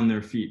get on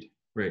their feet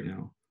right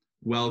now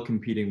while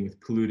competing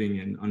with polluting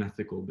and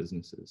unethical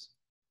businesses?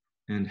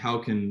 And how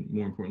can,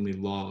 more importantly,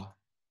 law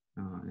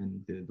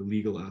and the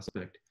legal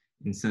aspect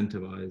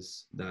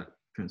incentivize that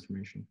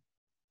transformation?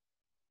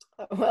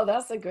 Well,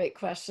 that's a great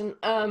question.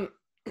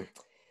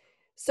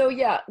 So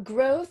yeah,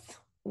 growth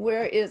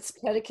where it's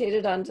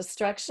predicated on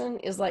destruction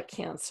is like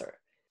cancer.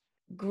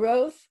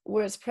 Growth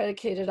where it's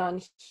predicated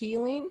on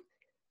healing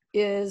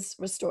is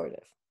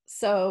restorative.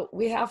 So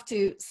we have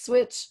to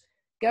switch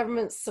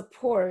government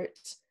support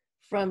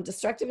from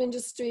destructive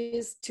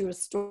industries to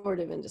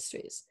restorative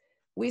industries.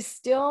 We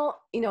still,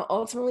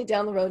 ultimately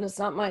down the road, and it's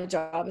not my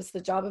job, it's the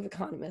job of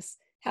economists,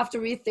 have to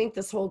rethink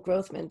this whole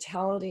growth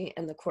mentality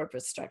and the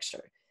corporate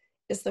structure.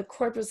 It's the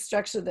corporate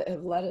structure that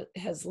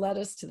has led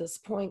us to this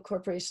point.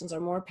 Corporations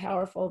are more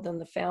powerful than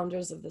the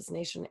founders of this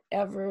nation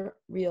ever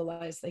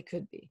realized they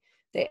could be.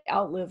 They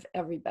outlive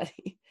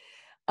everybody.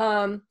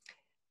 But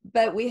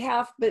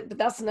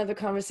that's another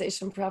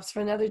conversation perhaps for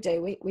another day.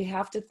 We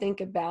have to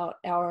think about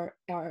our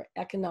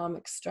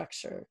economic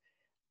structure,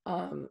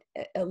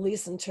 at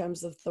least in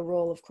terms of the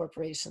role of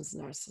corporations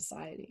in our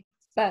society.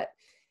 But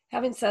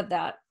having said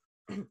that,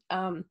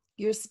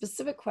 your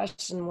specific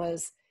question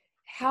was,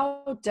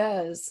 how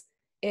does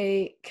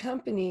a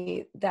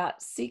company that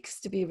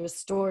seeks to be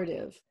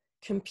restorative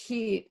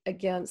compete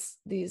against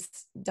these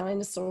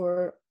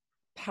dinosaur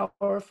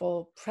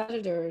powerful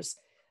predators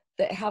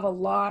that have a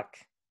lock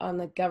on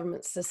the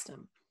government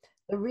system?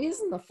 The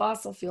reason the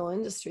fossil fuel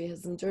industry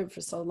has endured for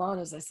so long,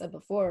 as I said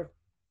before,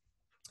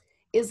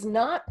 is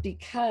not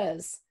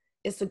because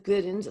it's a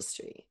good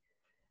industry.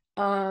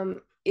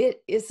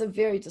 It is a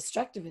very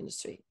destructive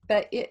industry,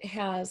 but it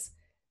has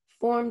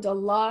formed a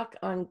lock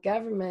on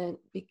government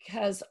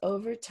because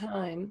over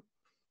time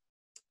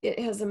it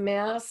has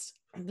amassed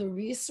the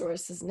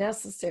resources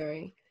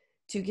necessary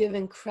to give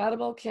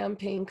incredible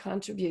campaign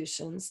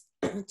contributions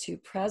to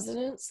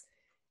presidents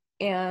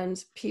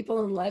and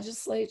people in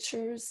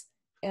legislatures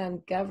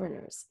and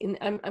governors.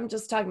 I'm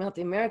just talking about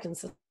the American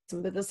system,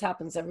 but this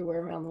happens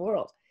everywhere around the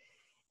world.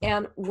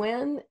 And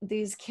when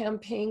these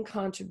campaign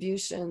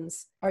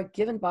contributions are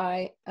given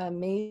by a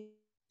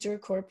major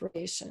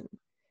corporation,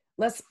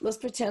 let's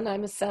pretend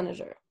I'm a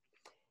senator,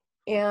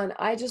 and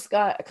I just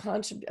got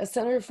a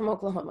senator from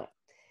Oklahoma,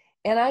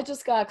 and I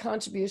just got a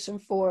contribution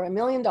for $1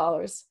 million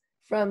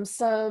from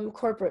some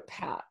corporate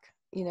PAC,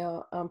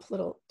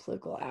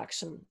 political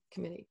action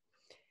committee.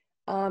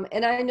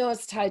 And I know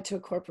it's tied to a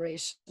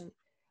corporation.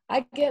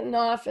 I get in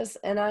office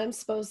and I'm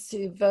supposed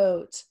to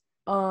vote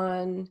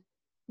on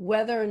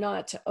whether or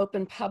not to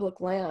open public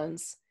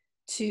lands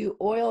to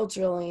oil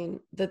drilling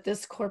that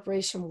this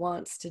corporation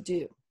wants to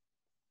do.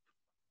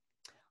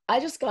 I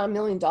just got $1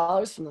 million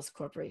from this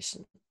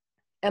corporation.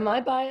 Am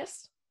I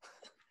biased?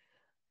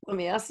 Let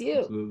me ask you.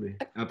 Absolutely.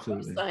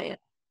 Absolutely. Of course I am.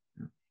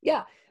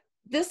 Yeah.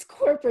 This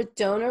corporate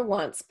donor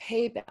wants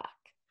payback.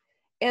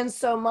 And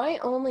so my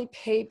only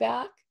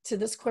payback to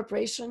this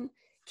corporation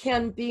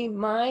can be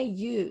my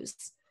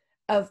use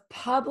of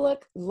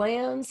public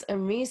lands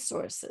and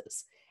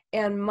resources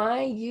and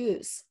my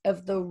use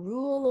of the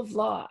rule of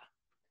law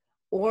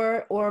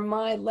or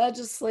my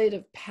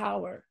legislative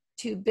power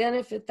to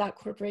benefit that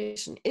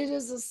corporation. It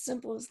is as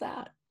simple as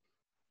that.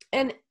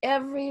 And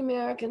every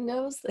American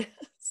knows this.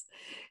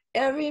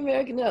 Every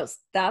American knows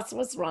that's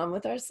what's wrong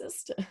with our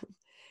system.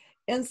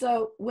 And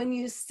so when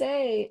you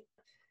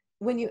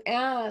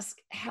ask,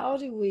 how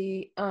do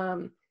we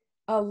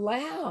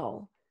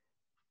allow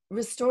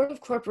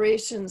restorative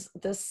corporations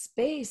the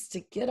space to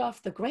get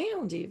off the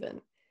ground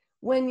even,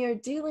 when you're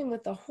dealing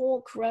with the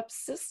whole corrupt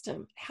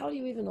system, how do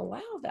you even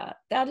allow that?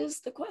 That is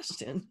the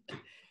question.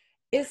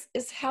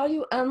 Is how do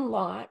you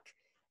unlock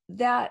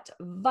that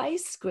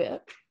vice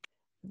grip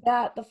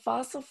that the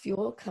fossil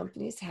fuel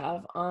companies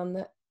have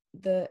on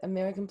the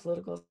American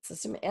political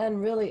system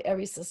and really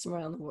every system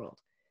around the world.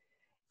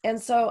 And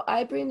so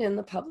I bring in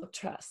the public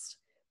trust.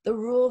 The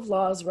rule of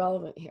law is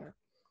relevant here.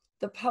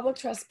 The public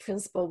trust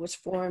principle, which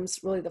forms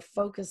really the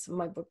focus of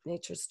my book,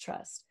 Nature's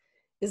Trust,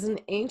 is an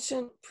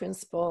ancient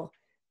principle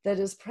that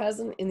is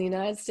present in the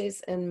United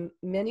States and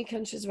many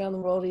countries around the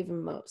world,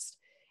 even most,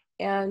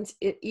 and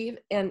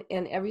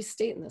every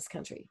state in this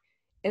country.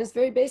 And it's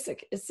very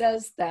basic. It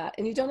says that,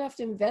 and you don't have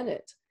to invent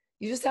it.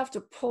 You just have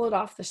to pull it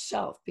off the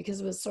shelf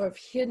because it was sort of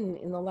hidden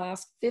in the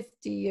last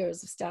 50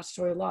 years of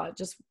statutory law.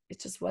 It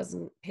just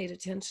wasn't paid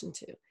attention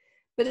to.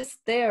 But it's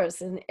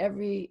theirs in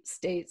every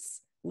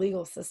state's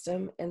legal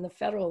system and the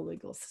federal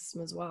legal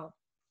system as well.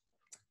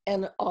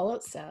 And all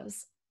it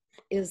says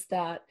is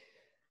that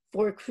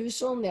for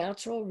crucial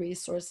natural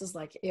resources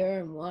like air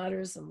and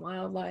waters and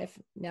wildlife,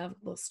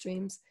 navigable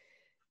streams,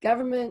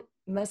 government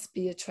must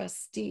be a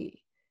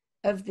trustee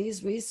of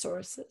these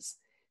resources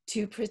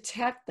to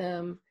protect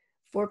them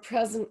for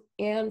present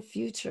and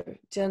future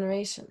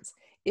generations.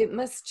 It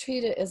must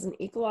treat it as an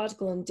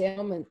ecological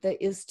endowment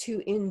that is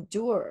to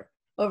endure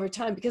over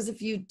time, because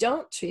if you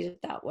don't treat it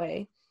that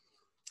way,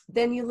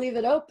 then you leave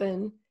it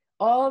open,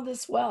 all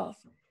this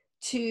wealth,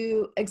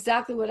 to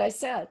exactly what I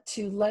said,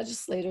 to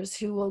legislators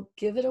who will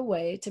give it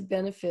away to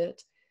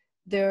benefit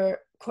their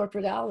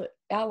corporate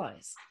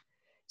allies.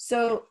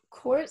 So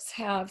courts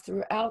have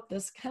throughout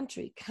this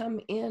country come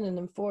in and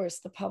enforce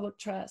the public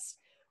trust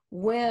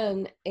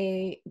when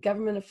a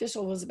government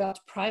official was about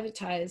to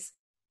privatize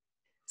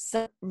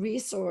some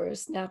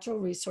resource, natural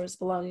resource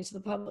belonging to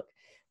the public.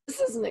 This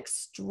is an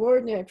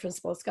extraordinary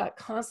principle. It's got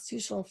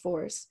constitutional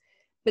force,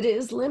 but it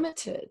is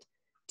limited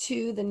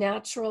to the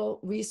natural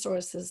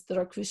resources that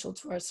are crucial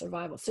to our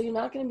survival. So you're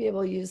not going to be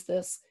able to use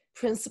this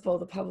principle,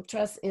 the public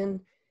trust, in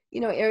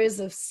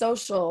areas of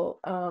social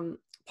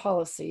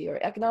policy or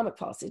economic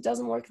policy. It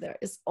doesn't work there.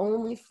 It's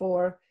only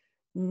for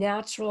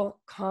natural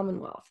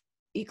commonwealth,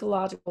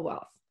 ecological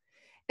wealth.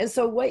 And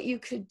so what you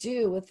could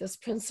do with this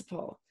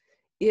principle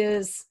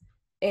is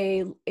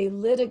a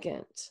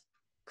litigant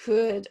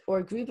could, or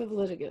a group of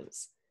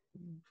litigants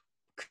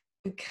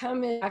could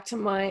come in, back to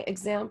my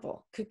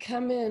example, could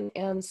come in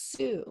and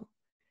sue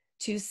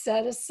to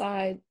set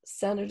aside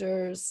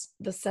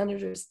the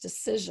senator's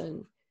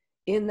decision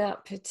in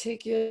that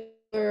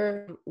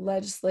particular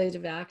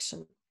legislative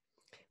action,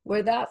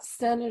 where that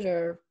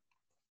senator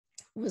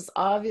was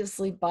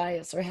obviously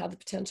biased or had the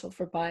potential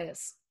for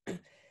bias.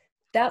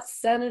 That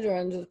senator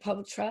under the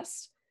public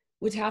trust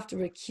would have to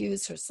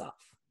recuse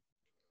herself.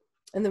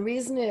 And the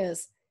reason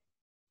is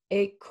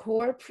a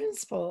core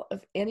principle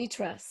of any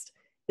trust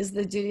is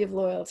the duty of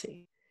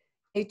loyalty.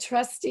 A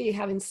trustee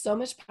having so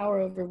much power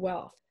over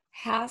wealth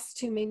has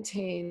to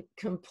maintain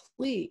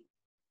complete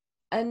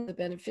and the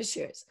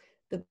beneficiaries.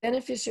 The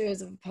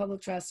beneficiaries of a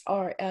public trust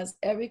are, as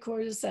every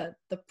court has said,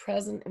 the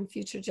present and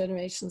future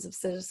generations of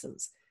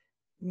citizens,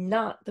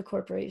 not the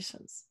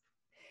corporations.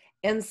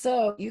 And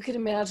so you could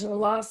imagine a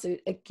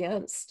lawsuit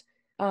against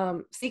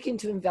seeking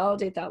to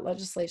invalidate that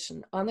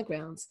legislation on the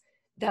grounds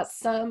that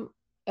some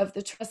of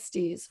the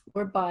trustees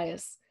were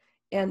biased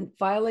and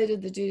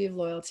violated the duty of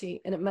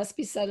loyalty, and it must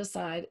be set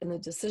aside and the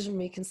decision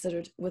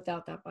reconsidered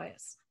without that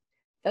bias.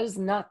 That is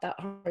not that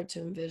hard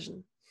to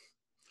envision.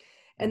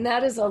 And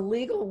that is a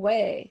legal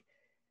way.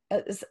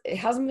 It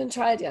hasn't been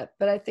tried yet,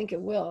 but I think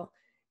it will.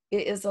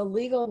 It is a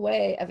legal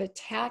way of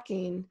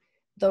attacking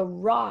the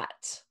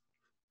rot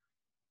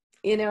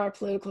in our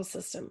political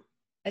system,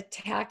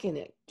 attacking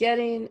it,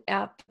 getting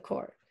at the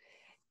core.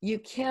 You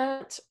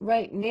can't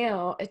right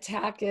now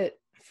attack it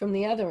from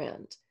the other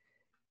end.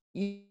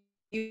 You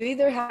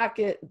either hack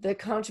it, the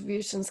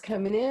contributions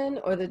coming in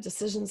or the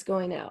decisions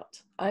going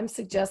out. I'm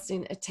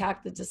suggesting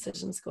attack the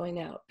decisions going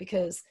out,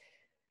 because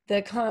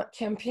the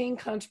campaign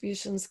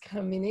contributions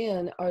coming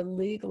in are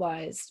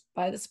legalized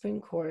by the Supreme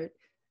Court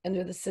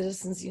under the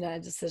Citizens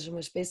United decision,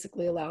 which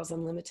basically allows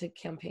unlimited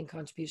campaign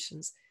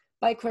contributions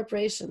by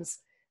corporations,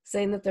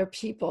 saying that they're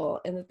people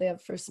and that they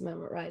have First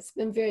Amendment rights. It's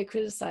been very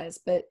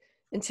criticized, but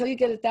until you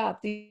get at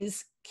that,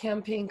 these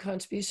campaign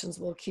contributions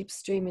will keep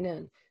streaming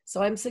in.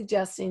 So I'm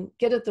suggesting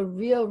get at the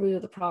real root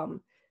of the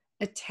problem,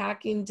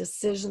 attacking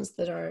decisions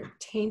that are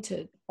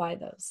tainted by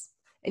those.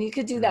 And you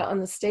could do that on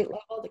the state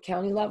level, the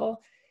county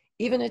level,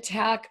 even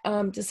attack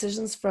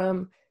decisions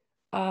from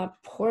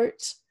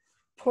port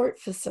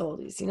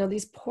facilities.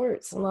 These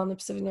ports along the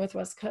Pacific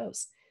Northwest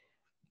coast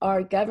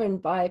are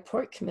governed by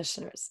port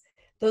commissioners.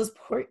 Those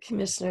port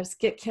commissioners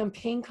get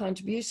campaign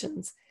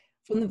contributions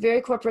from the very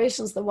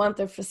corporations that want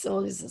their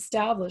facilities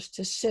established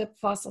to ship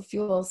fossil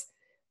fuels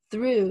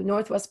through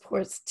Northwest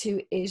ports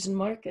to Asian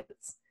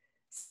markets.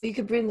 So you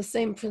could bring the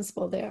same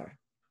principle there.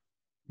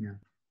 Yeah.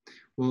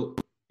 Well,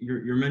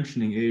 you're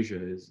mentioning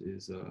Asia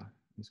is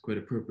quite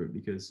appropriate,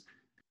 because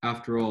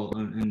after all,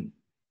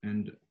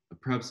 and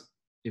perhaps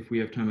if we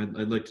have time,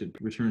 I'd like to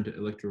return to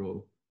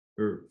electoral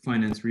or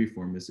finance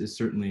reform. Is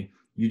certainly,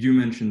 you do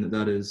mention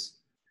that is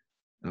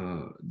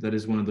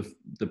one of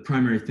the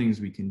primary things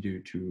we can do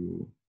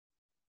to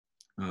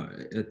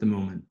at the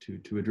moment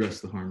to address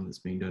the harm that's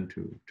being done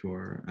to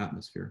our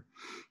atmosphere.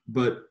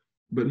 But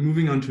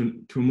moving on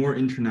to a more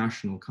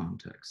international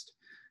context,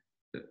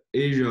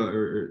 Asia,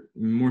 or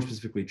more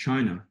specifically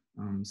China,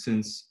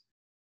 since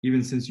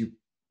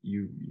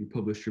you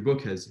published your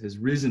book, has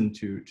risen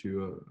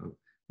to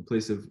a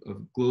place of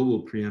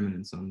global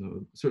preeminence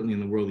certainly in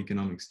the world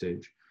economic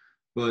stage.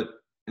 But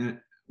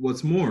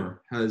what's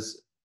more,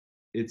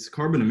 its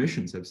carbon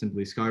emissions have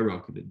simply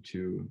skyrocketed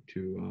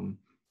to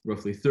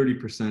roughly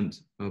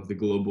 30% of the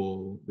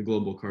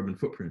global carbon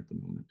footprint at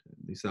the moment.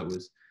 At least that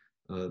was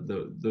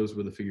those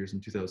were the figures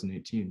in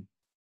 2018.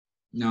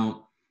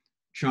 Now,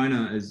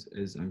 China,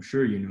 as I'm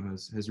sure you know,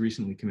 has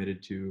recently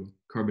committed to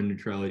carbon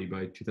neutrality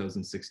by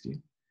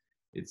 2060.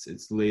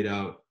 It's laid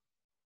out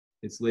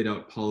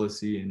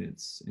policy in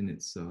its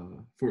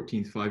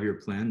 14th five-year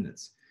plan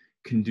that's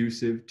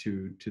conducive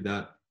to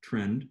that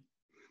trend.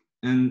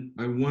 And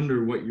I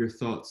wonder what your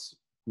thoughts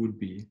would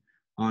be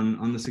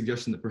on the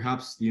suggestion that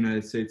perhaps the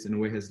United States in a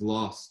way has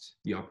lost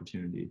the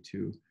opportunity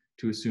to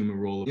assume a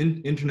role in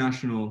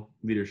international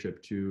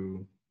leadership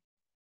to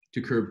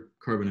curb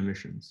carbon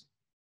emissions.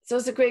 So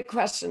it's a great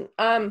question.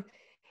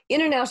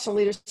 International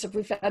leadership,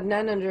 we've had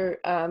none under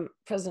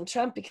President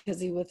Trump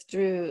because he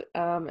withdrew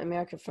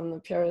America from the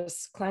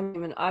Paris Climate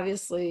Agreement.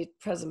 Obviously,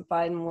 President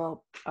Biden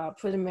will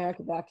put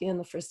America back in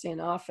the first day in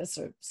office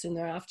or soon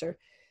thereafter.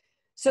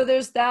 So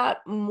there's that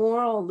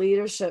moral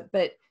leadership.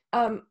 But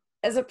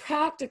as a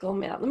practical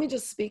matter, let me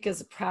just speak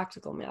as a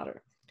practical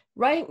matter.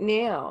 Right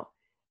now,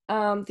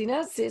 the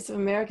United States of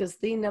America is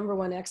the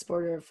 #1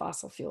 exporter of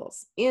fossil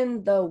fuels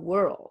in the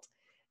world.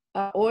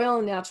 Oil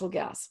and natural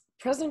gas.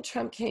 President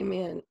Trump came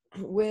in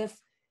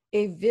with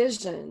a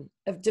vision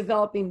of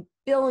developing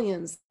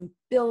billions and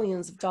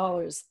billions of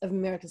dollars of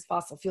America's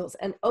fossil fuels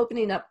and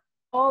opening up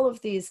all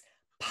of these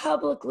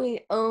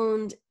publicly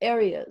owned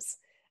areas.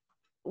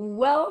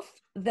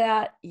 Wealth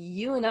that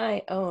you and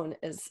I own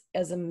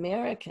as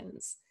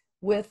Americans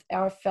with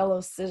our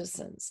fellow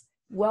citizens,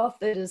 wealth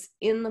that is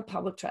in the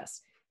public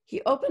trust.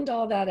 He opened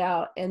all that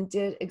out and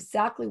did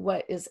exactly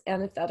what is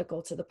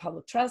antithetical to the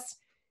public trust.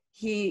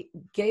 He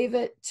gave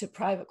it to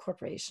private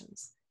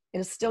corporations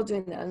and is still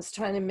doing that and is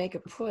trying to make a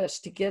push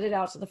to get it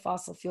out to the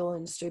fossil fuel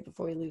industry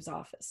before he leaves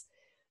office.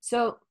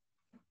 So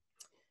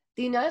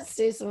the United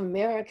States of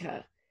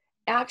America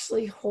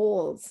actually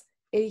holds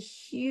a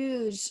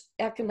huge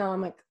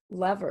economic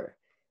lever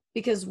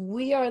because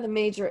we are the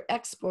major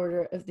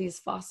exporter of these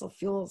fossil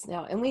fuels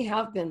now, and we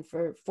have been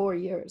for 4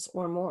 years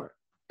or more.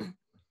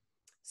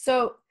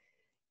 So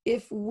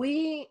if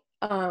we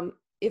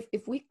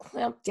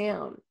clamp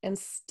down and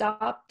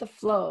stop the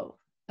flow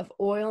of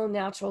oil and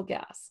natural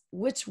gas,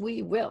 which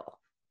we will,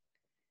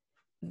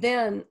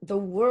 then the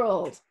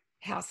world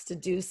has to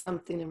do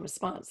something in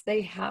response.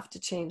 They have to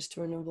change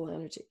to renewable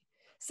energy.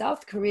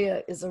 South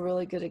Korea is a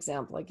really good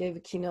example. I gave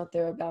a keynote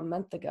there about a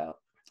month ago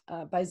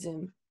by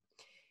Zoom.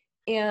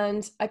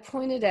 And I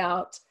pointed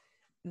out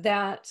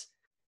that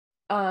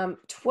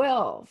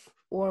 12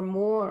 or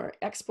more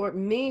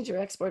major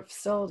export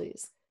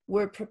facilities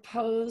were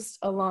proposed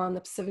along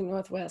the Pacific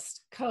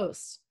Northwest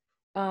coast.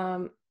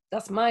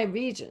 That's my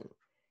region.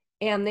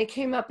 And they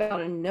came up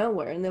out of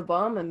nowhere in the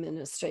Obama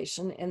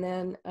administration, and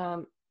then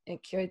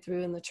it carried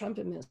through in the Trump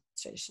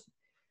administration.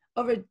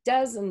 Over a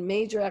dozen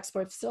major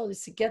export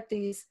facilities to get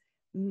these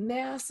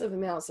massive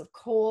amounts of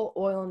coal,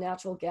 oil, and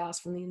natural gas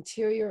from the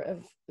interior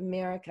of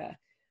America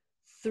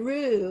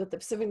through the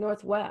Pacific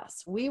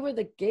Northwest. We were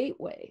the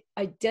gateway,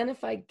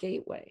 identified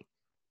gateway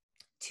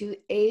to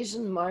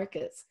Asian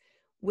markets,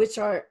 which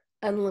are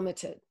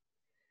unlimited.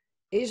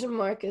 Asian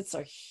markets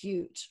are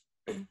huge.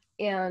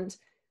 And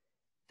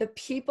the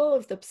people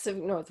of the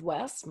Pacific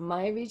Northwest,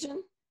 my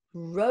region,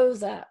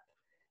 rose up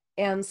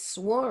and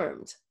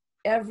swarmed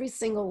every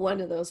single one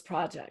of those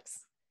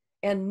projects.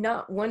 And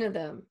not one of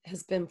them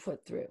has been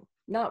put through,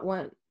 not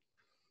one.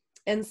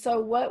 And so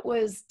what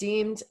was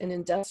deemed an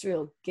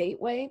industrial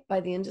gateway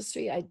by the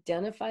industry,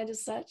 identified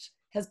as such,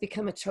 has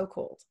become a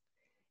chokehold.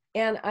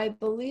 And I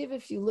believe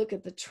if you look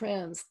at the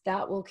trends,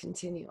 that will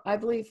continue. I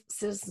believe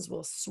citizens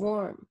will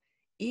swarm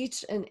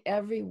each and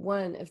every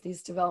one of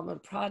these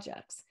development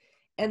projects.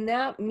 And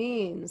that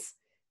means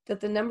that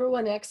the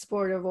 #1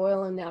 exporter of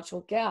oil and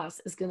natural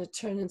gas is going to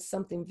turn into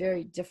something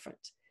very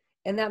different.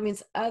 And that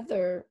means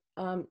other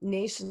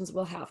nations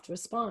will have to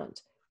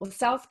respond. Well,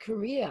 South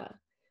Korea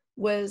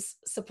was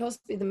supposed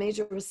to be the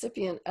major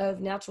recipient of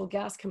natural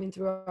gas coming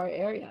through our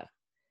area.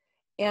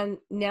 And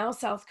now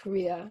South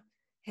Korea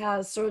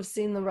has sort of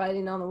seen the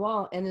writing on the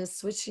wall and is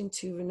switching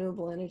to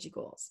renewable energy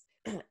goals.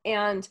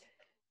 And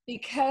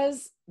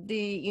because the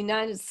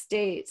United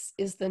States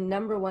is the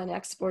 #1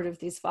 exporter of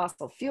these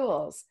fossil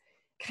fuels,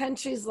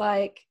 countries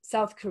like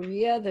South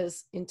Korea that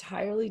is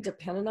entirely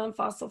dependent on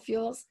fossil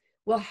fuels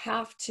will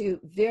have to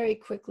very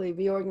quickly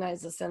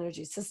reorganize this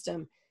energy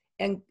system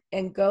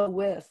and go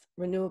with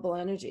renewable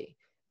energy,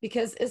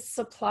 because its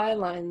supply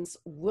lines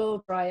will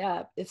dry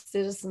up if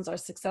citizens are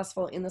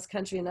successful in this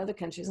country and other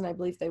countries, and I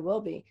believe they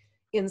will be,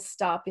 in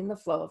stopping the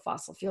flow of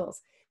fossil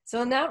fuels.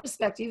 So in that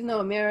respect, even though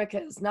America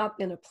has not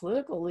been a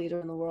political leader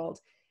in the world,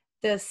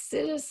 the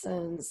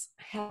citizens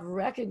have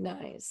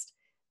recognized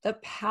the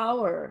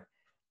power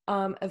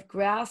of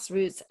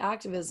grassroots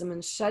activism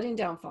and shutting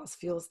down fossil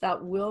fuels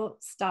that will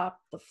stop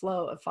the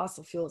flow of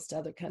fossil fuels to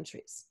other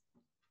countries.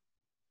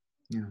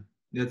 Yeah,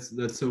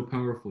 that's so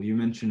powerful. You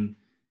mentioned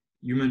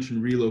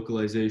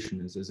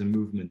relocalization as a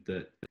movement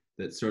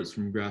that starts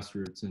from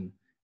grassroots, and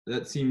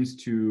that seems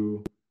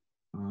to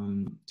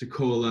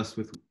coalesce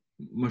with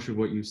much of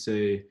what you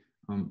say,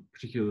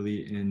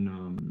 particularly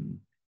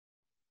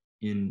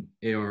in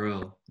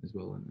ARL as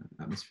well, in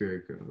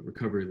atmospheric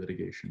recovery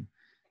litigation,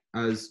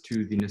 as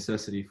to the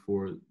necessity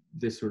for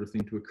this sort of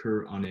thing to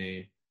occur at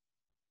a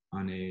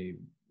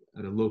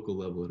local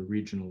level, at a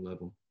regional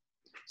level.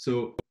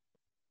 So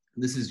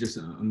this is just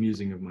a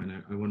musing of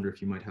mine. I wonder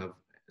if you might have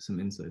some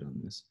insight on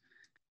this,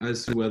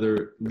 as to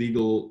whether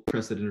legal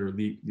precedent or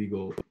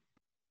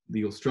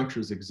legal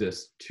structures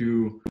exist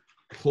to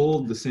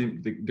hold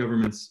the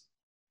government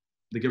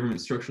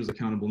structures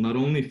accountable, not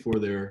only for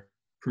their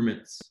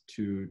permits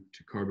to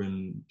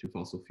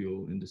fossil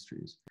fuel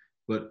industries,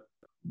 but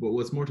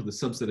what's more, to the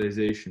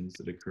subsidizations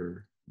that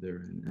occur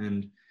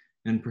therein,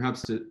 and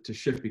perhaps to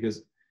shift,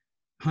 because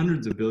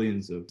hundreds of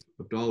billions of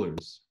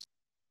dollars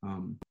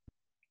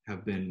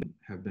have been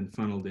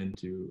funneled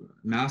into,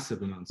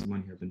 massive amounts of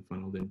money have been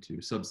funneled into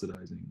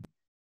subsidizing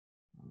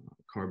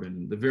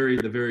carbon, the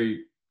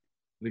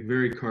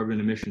very carbon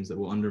emissions that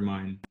will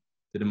undermine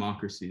the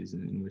democracies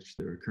in which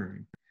they're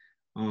occurring.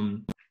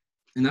 And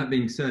that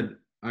being said,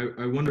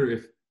 I wonder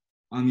if,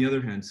 on the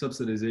other hand,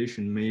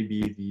 subsidization may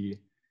be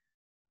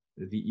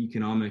the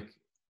economic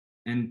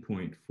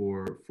endpoint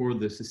for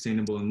the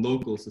sustainable and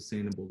local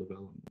sustainable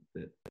development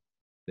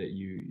that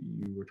you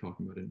were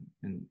talking about,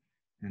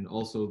 and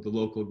also the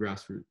local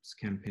grassroots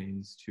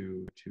campaigns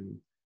to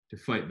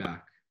fight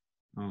back.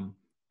 And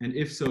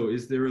if so,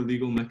 is there a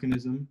legal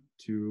mechanism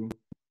to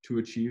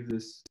achieve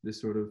this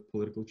sort of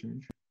political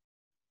change?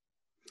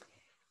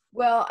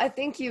 Well, I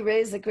think you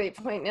raise a great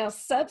point. Now,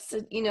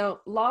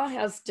 law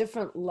has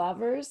different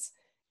levers,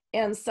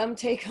 and some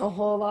take a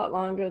whole lot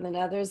longer than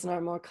others and are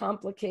more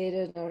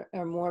complicated or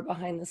are more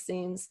behind the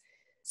scenes.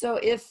 So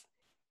if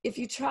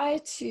you try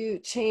to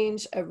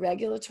change a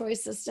regulatory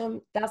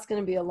system, that's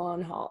going to be a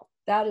long haul.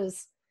 That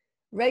is,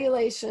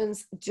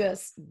 regulations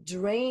just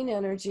drain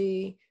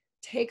energy,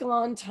 take a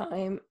long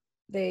time.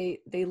 They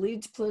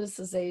lead to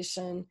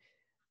politicization.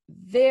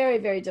 Very,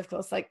 very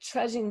difficult. It's like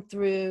trudging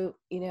through,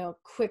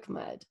 quick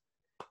mud.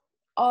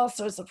 All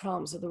sorts of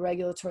problems with the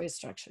regulatory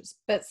structures.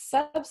 But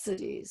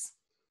subsidies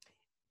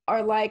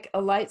are like a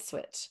light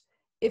switch.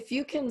 If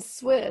you can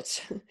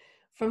switch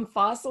from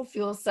fossil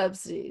fuel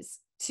subsidies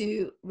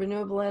to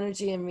renewable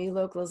energy and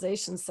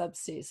relocalization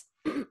subsidies,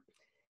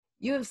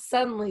 you have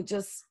suddenly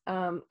just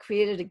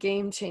created a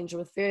game changer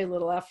with very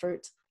little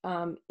effort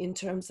in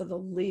terms of the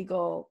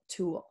legal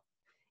tool.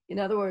 In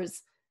other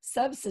words,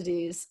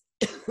 subsidies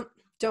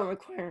don't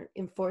require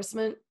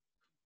enforcement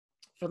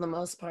for the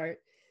most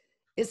part.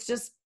 It's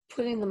just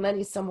putting the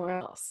money somewhere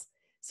else.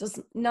 So it's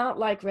not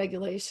like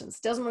regulations.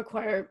 It doesn't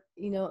require,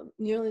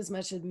 nearly as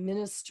much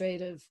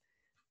administrative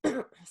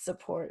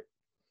support.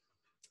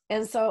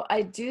 And so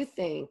I do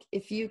think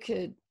if you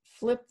could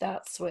flip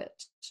that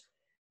switch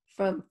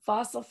from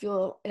fossil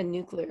fuel and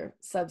nuclear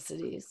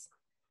subsidies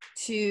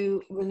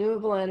to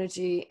renewable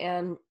energy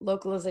and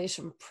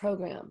localization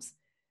programs,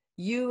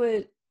 you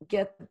would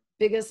get the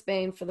biggest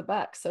bang for the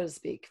buck, so to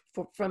speak,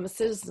 from a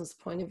citizen's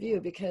point of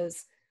view.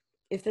 Because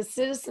if the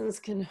citizens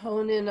can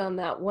hone in on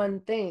that one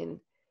thing,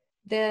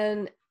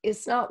 then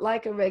it's not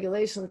like a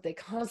regulation that they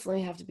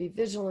constantly have to be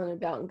vigilant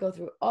about and go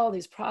through all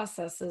these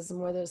processes, and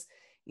where there's,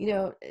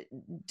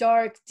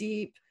 dark,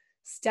 deep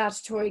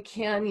statutory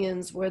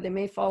canyons where they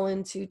may fall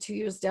into 2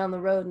 years down the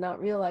road and not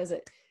realize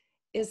it.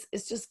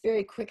 It's just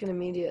very quick and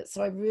immediate.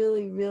 So I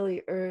really,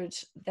 really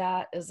urge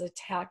that as a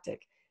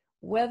tactic.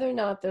 Whether or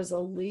not there's a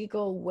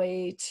legal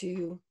way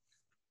to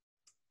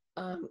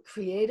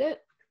create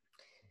it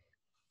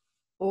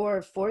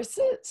or force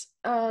it,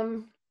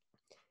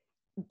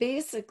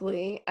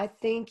 basically, I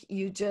think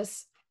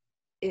it's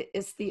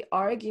the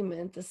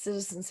argument the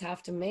citizens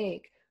have to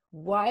make.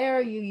 Why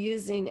are you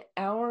using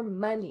our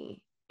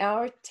money,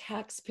 our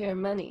taxpayer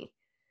money,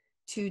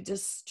 to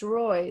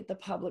destroy the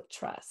public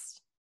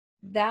trust?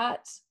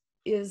 That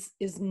is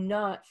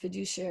not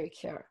fiduciary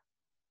care.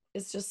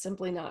 It's just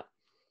simply not.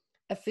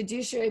 A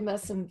fiduciary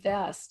must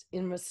invest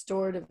in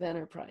restorative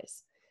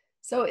enterprise.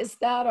 So it's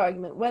that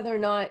argument. Whether or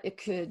not it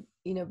could,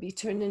 be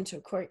turned into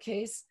a court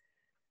case,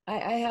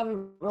 I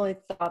haven't really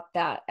thought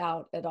that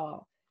out at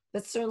all.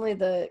 But certainly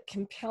the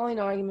compelling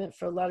argument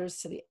for letters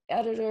to the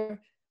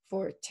editor,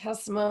 for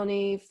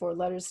testimony, for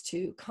letters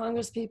to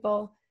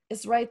congresspeople,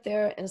 is right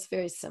there, and it's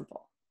very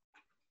simple.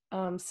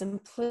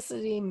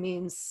 Simplicity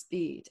means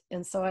speed.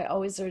 And so I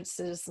always urge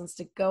citizens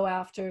to go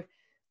after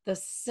the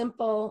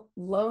simple,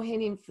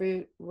 low-hanging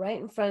fruit right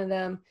in front of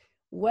them.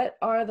 What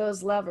are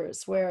those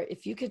levers where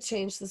if you could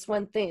change this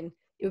one thing,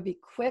 it would be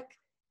quick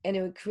and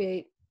it would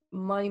create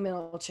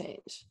monumental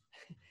change?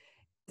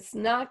 It's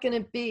not going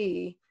to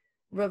be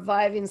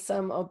reviving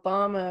some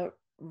Obama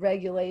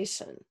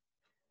regulation.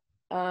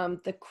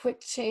 The quick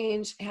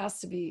change has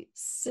to be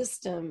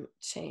system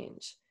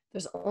change.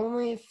 There's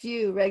only a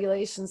few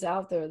regulations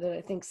out there that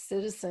I think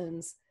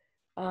citizens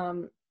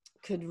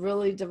could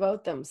really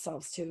devote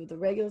themselves to. The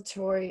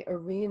regulatory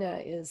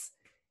arena is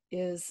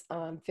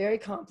very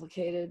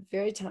complicated,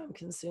 very time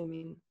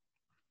consuming,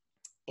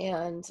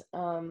 and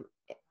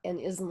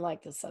isn't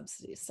like the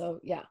subsidies. So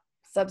yeah,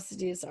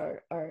 subsidies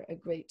are a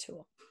great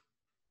tool.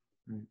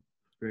 Right.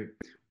 Great.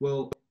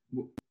 Well,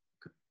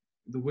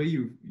 the way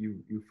you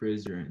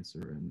phrased your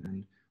answer,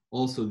 and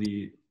also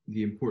the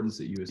importance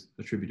that you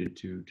attributed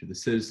to the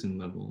citizen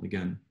level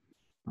again,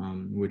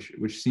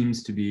 which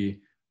seems to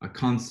be a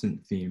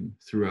constant theme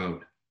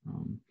throughout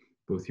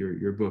both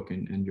your book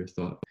and your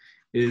thought,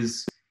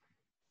 is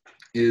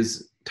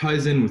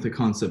ties in with the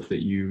concept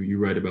that you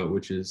write about,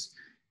 which is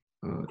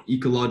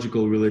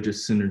ecological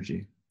religious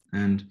synergy,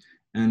 and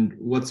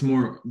what's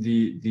more,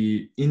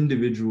 the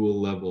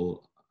individual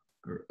level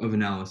of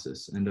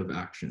analysis and of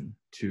action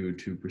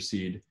to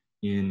proceed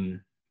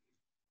in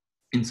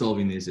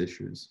solving these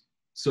issues.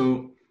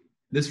 So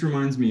this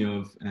reminds me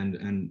of,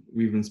 and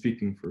we've been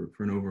speaking for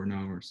over an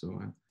hour,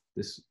 so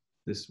this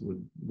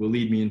will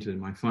lead me into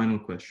my final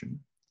question,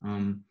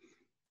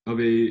 of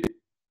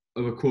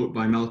a quote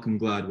by Malcolm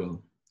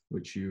Gladwell,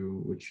 which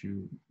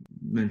you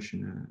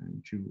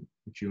mention,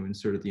 which you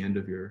insert at the end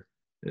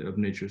of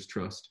Nature's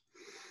Trust.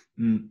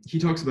 He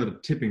talks about a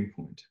tipping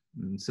point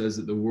and says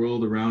that the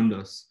world around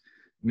us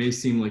may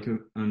seem like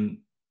an,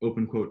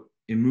 open quote,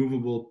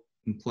 immovable,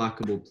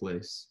 implacable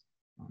place.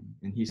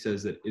 And he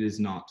says that it is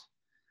not.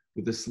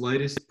 With the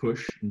slightest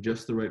push in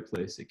just the right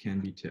place, it can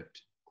be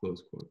tipped,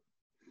 close quote.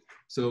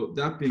 So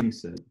that being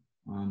said,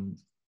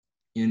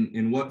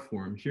 in what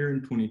form, here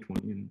in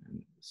 2020 and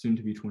soon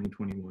to be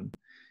 2021,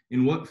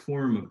 in what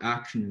form of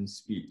action and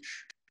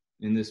speech,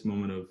 in this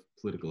moment of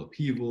political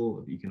upheaval,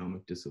 of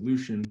economic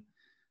dissolution,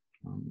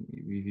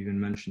 we've even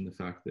mentioned the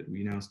fact that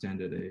we now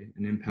stand at an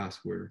impasse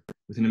where,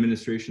 with an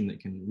administration that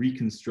can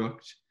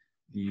reconstruct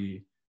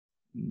the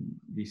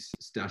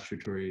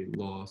statutory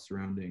law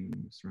surrounding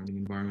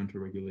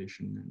environmental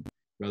regulation, and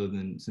rather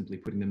than simply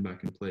putting them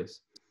back in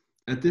place.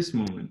 At this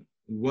moment,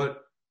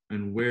 what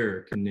and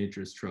where can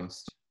Nature's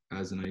Trust,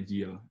 as an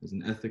idea, as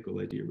an ethical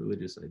idea,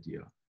 religious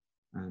idea,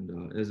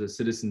 and as a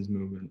citizens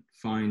movement,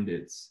 find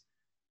its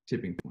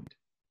tipping point?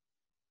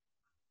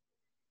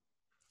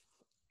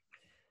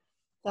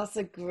 That's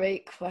a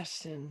great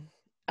question.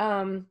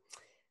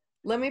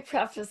 Let me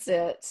preface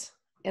it,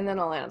 and then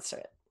I'll answer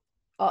it.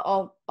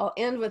 I'll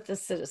end with the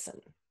citizen,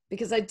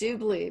 because I do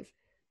believe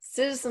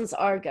citizens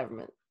are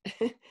government.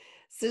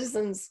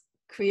 Citizens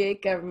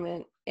create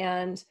government,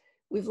 and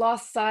we've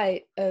lost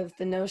sight of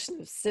the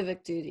notion of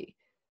civic duty.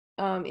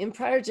 In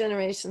prior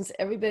generations,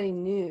 everybody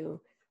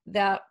knew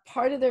that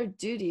part of their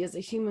duty as a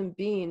human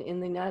being in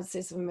the United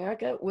States of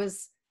America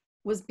was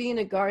being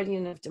a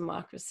guardian of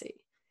democracy.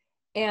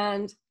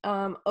 And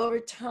over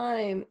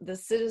time, the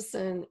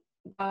citizen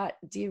got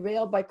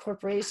derailed by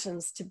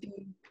corporations to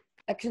be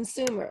a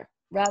consumer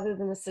rather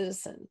than a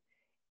citizen.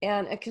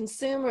 And a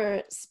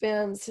consumer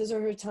spends his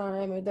or her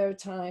time or their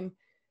time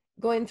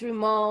going through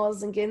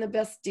malls and getting the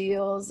best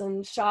deals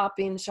and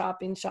shopping.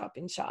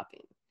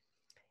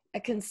 A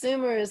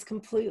consumer is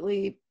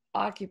completely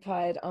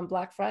occupied on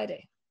Black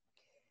Friday.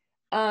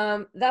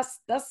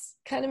 That's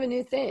kind of a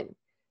new thing.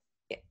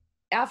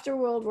 After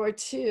World War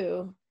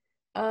II,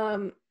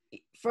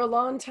 for a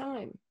long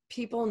time,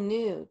 people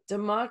knew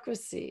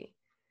democracy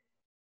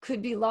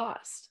could be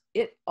lost.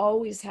 It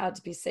always had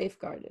to be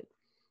safeguarded.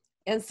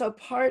 And so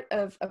part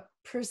of a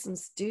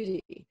person's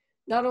duty,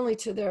 not only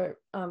to their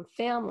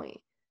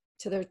family,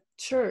 to their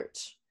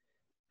church,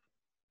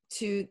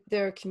 to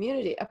their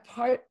community, a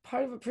part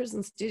of a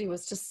person's duty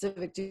was just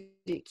civic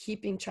duty,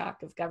 keeping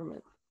track of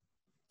government.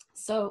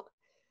 So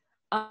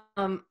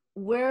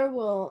where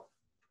will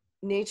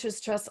Nature's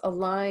Trust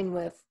align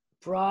with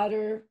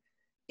broader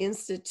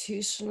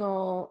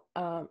institutional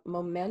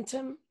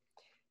momentum?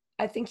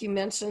 I think you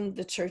mentioned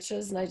the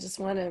churches, and I just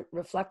want to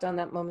reflect on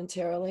that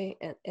momentarily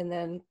and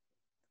then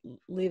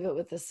leave it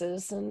with the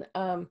citizen.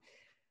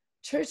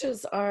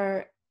 Churches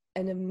are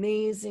an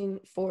amazing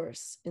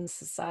force in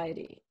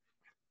society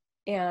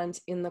and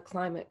in the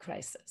climate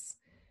crisis.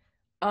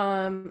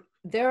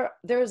 There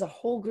is a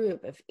whole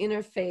group of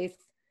interfaith,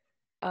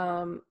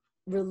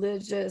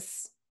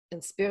 religious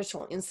and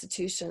spiritual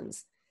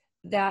institutions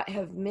that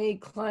have made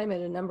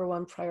climate a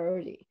 #1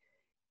 priority.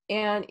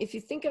 And if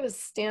you think of a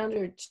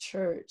standard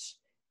church,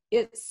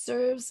 it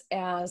serves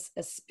as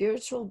a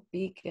spiritual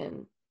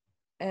beacon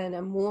and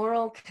a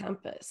moral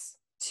compass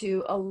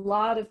to a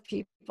lot of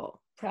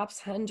people, perhaps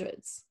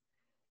hundreds.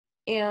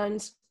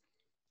 And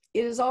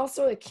it is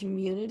also a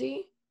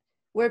community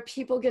where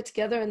people get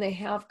together and they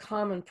have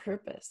common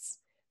purpose.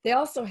 They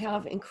also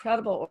have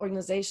incredible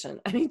organization.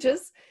 I mean,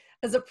 just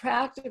as a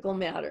practical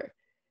matter,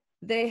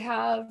 they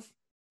have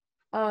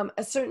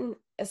a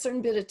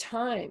certain bit of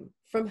time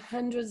from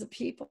hundreds of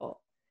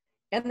people,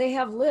 and they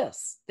have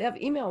lists. They have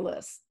email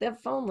lists. They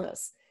have phone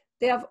lists.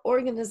 They have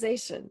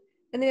organization.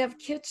 and they have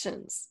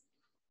kitchens,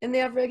 and they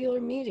have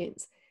regular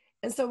meetings.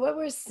 And so what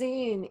we're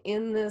seeing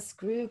in this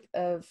group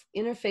of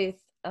interfaith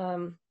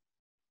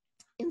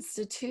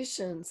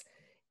institutions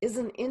is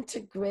an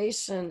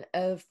integration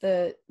of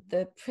the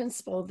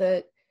principle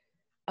that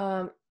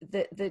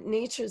that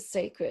nature is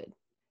sacred,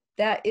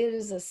 that it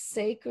is a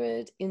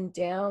sacred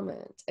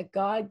endowment, a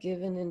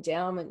God-given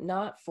endowment,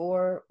 not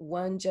for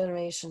one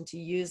generation to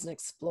use and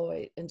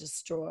exploit and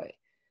destroy,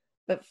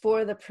 but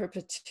for the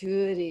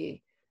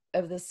perpetuity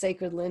of the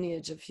sacred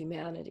lineage of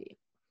humanity.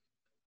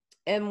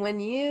 And when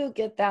you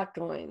get that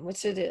going,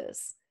 which it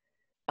is,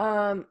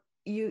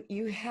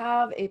 you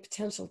have a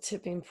potential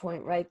tipping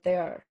point right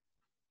there.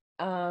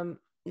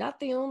 Not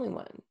the only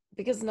one,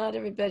 because not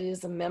everybody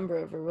is a member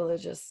of a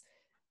religious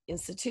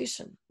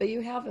institution, but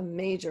you have a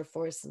major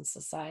force in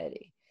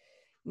society.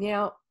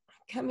 Now,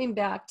 coming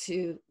back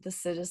to the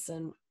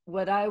citizen,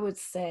 what I would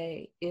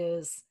say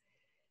is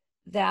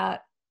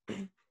that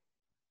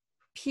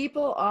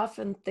people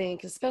often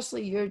think,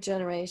 especially your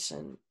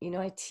generation,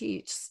 I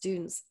teach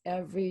students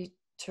every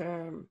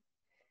term,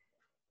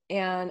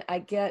 and I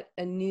get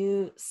a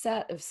new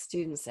set of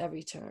students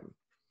every term.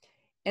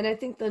 And I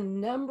think the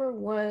number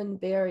one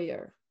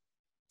barrier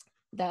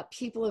that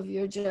people of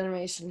your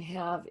generation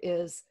have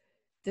is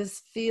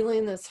this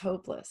feeling that's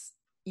hopeless.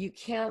 You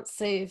can't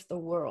save the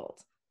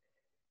world,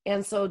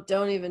 and so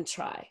don't even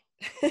try.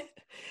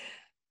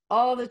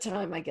 All the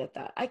time I get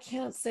that. I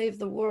can't save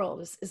the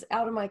world. It's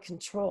out of my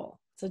control,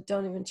 so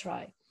don't even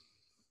try.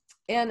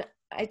 And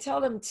I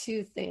tell them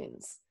two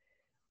things.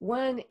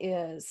 One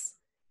is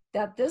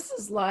that this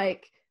is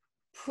like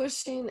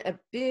pushing a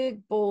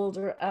big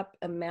boulder up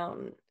a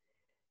mountain.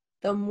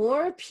 The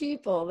more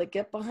people that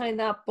get behind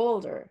that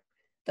boulder,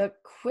 the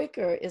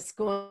quicker it's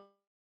going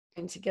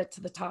to get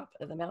to the top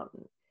of the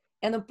mountain.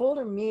 And the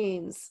boulder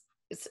means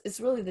it's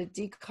really the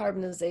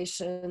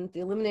decarbonization, the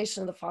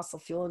elimination of the fossil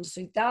fuel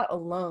industry. That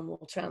alone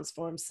will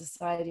transform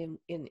society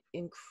in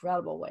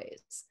incredible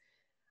ways.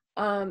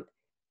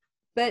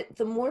 But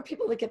the more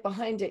people that get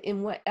behind it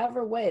in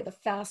whatever way, the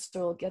faster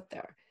it'll get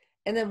there.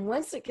 And then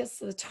once it gets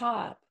to the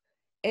top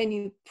and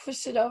you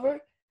push it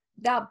over,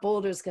 that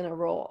boulder is going to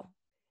roll.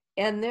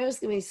 And there's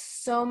going to be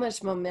so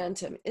much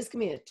momentum. It's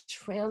going to be a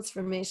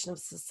transformation of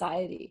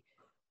society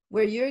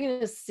where you're going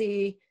to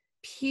see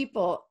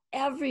people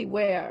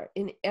everywhere,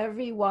 in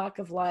every walk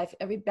of life,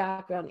 every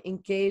background,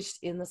 engaged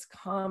in this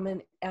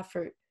common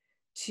effort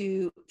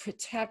to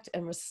protect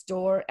and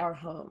restore our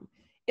home.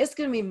 It's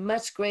going to be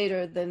much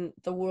greater than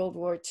the World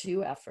War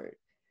II effort.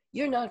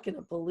 You're not going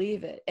to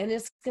believe it. And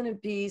it's going to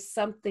be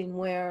something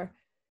where,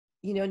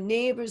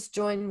 neighbors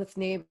join with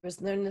neighbors,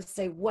 and they're going to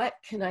say, what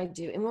can I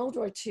do? In World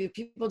War II,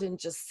 people didn't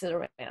just sit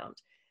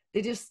around.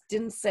 They just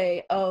didn't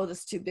say, oh, this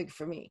is too big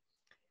for me.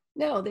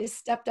 No, they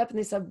stepped up and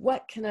they said,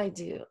 what can I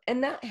do?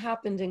 And that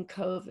happened in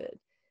COVID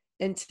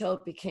until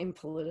it became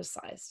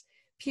politicized.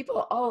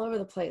 People all over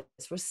the place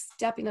were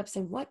stepping up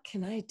saying, what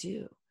can I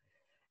do?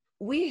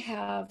 We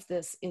have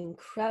this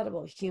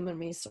incredible human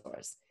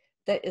resource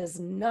that is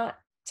not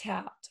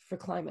tapped for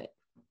climate,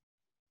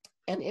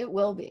 and it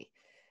will be.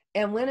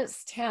 And when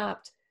it's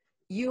tapped,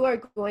 you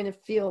are going to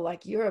feel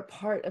like you're a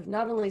part of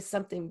not only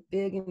something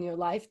big in your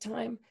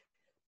lifetime,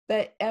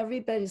 but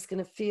everybody's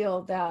going to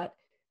feel that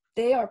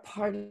they are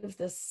part of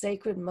this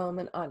sacred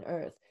moment on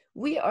earth.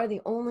 We are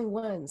the only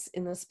ones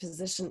in this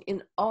position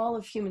in all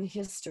of human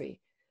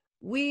history.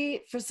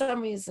 We, for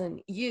some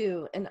reason,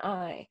 you and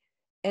I,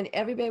 and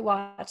everybody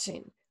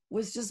watching,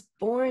 was just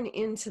born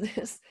into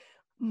this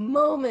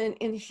moment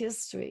in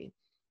history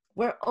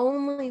where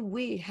only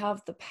we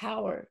have the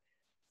power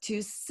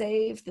to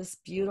save this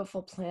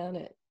beautiful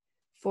planet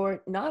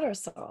for not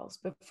ourselves,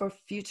 but for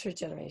future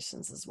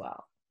generations as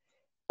well.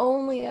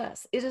 Only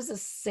us. It is a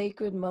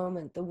sacred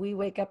moment that we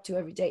wake up to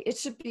every day. It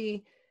should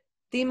be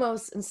the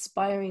most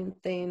inspiring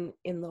thing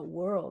in the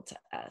world to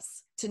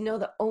us, to know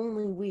that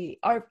only we,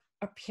 our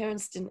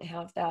parents didn't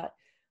have that,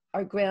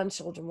 our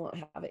grandchildren won't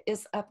have it.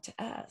 It's up to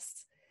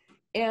us.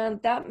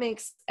 And that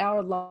makes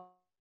our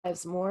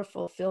lives more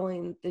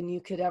fulfilling than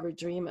you could ever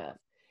dream of.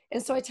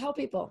 And so I tell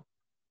people,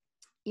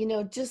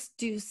 just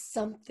do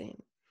something.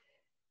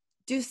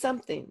 Do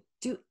something.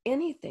 Do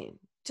anything.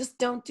 Just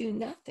don't do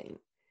nothing.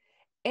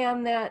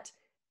 And that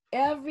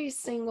every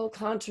single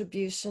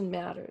contribution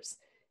matters.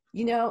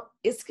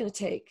 It's going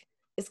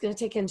to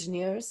take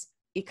engineers,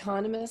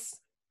 economists,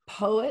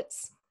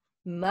 poets,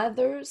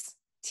 mothers,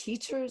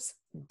 teachers,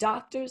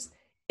 doctors.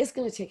 It's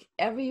going to take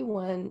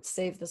everyone to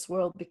save this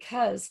world,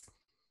 because,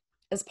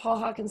 as Paul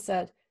Hawkins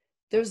said,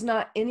 there's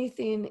not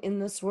anything in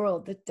this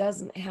world that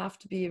doesn't have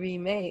to be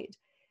remade.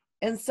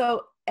 And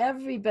so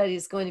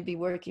everybody's going to be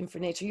working for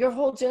nature, your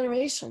whole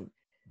generation.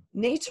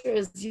 Nature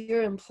is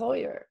your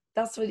employer.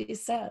 That's what he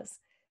says.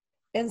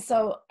 And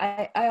so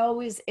I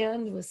always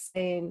end with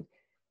saying,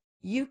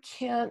 you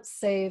can't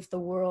save the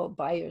world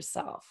by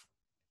yourself,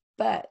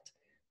 but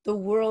the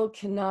world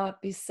cannot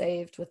be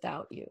saved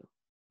without you.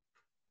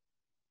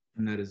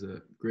 And that is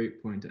a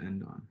great point to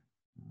end on.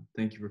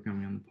 Thank you for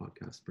coming on the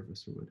podcast,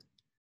 Professor Wood.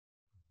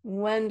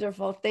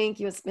 Wonderful. Thank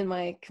you. It's been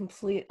my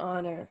complete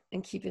honor,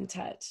 and keep in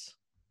touch.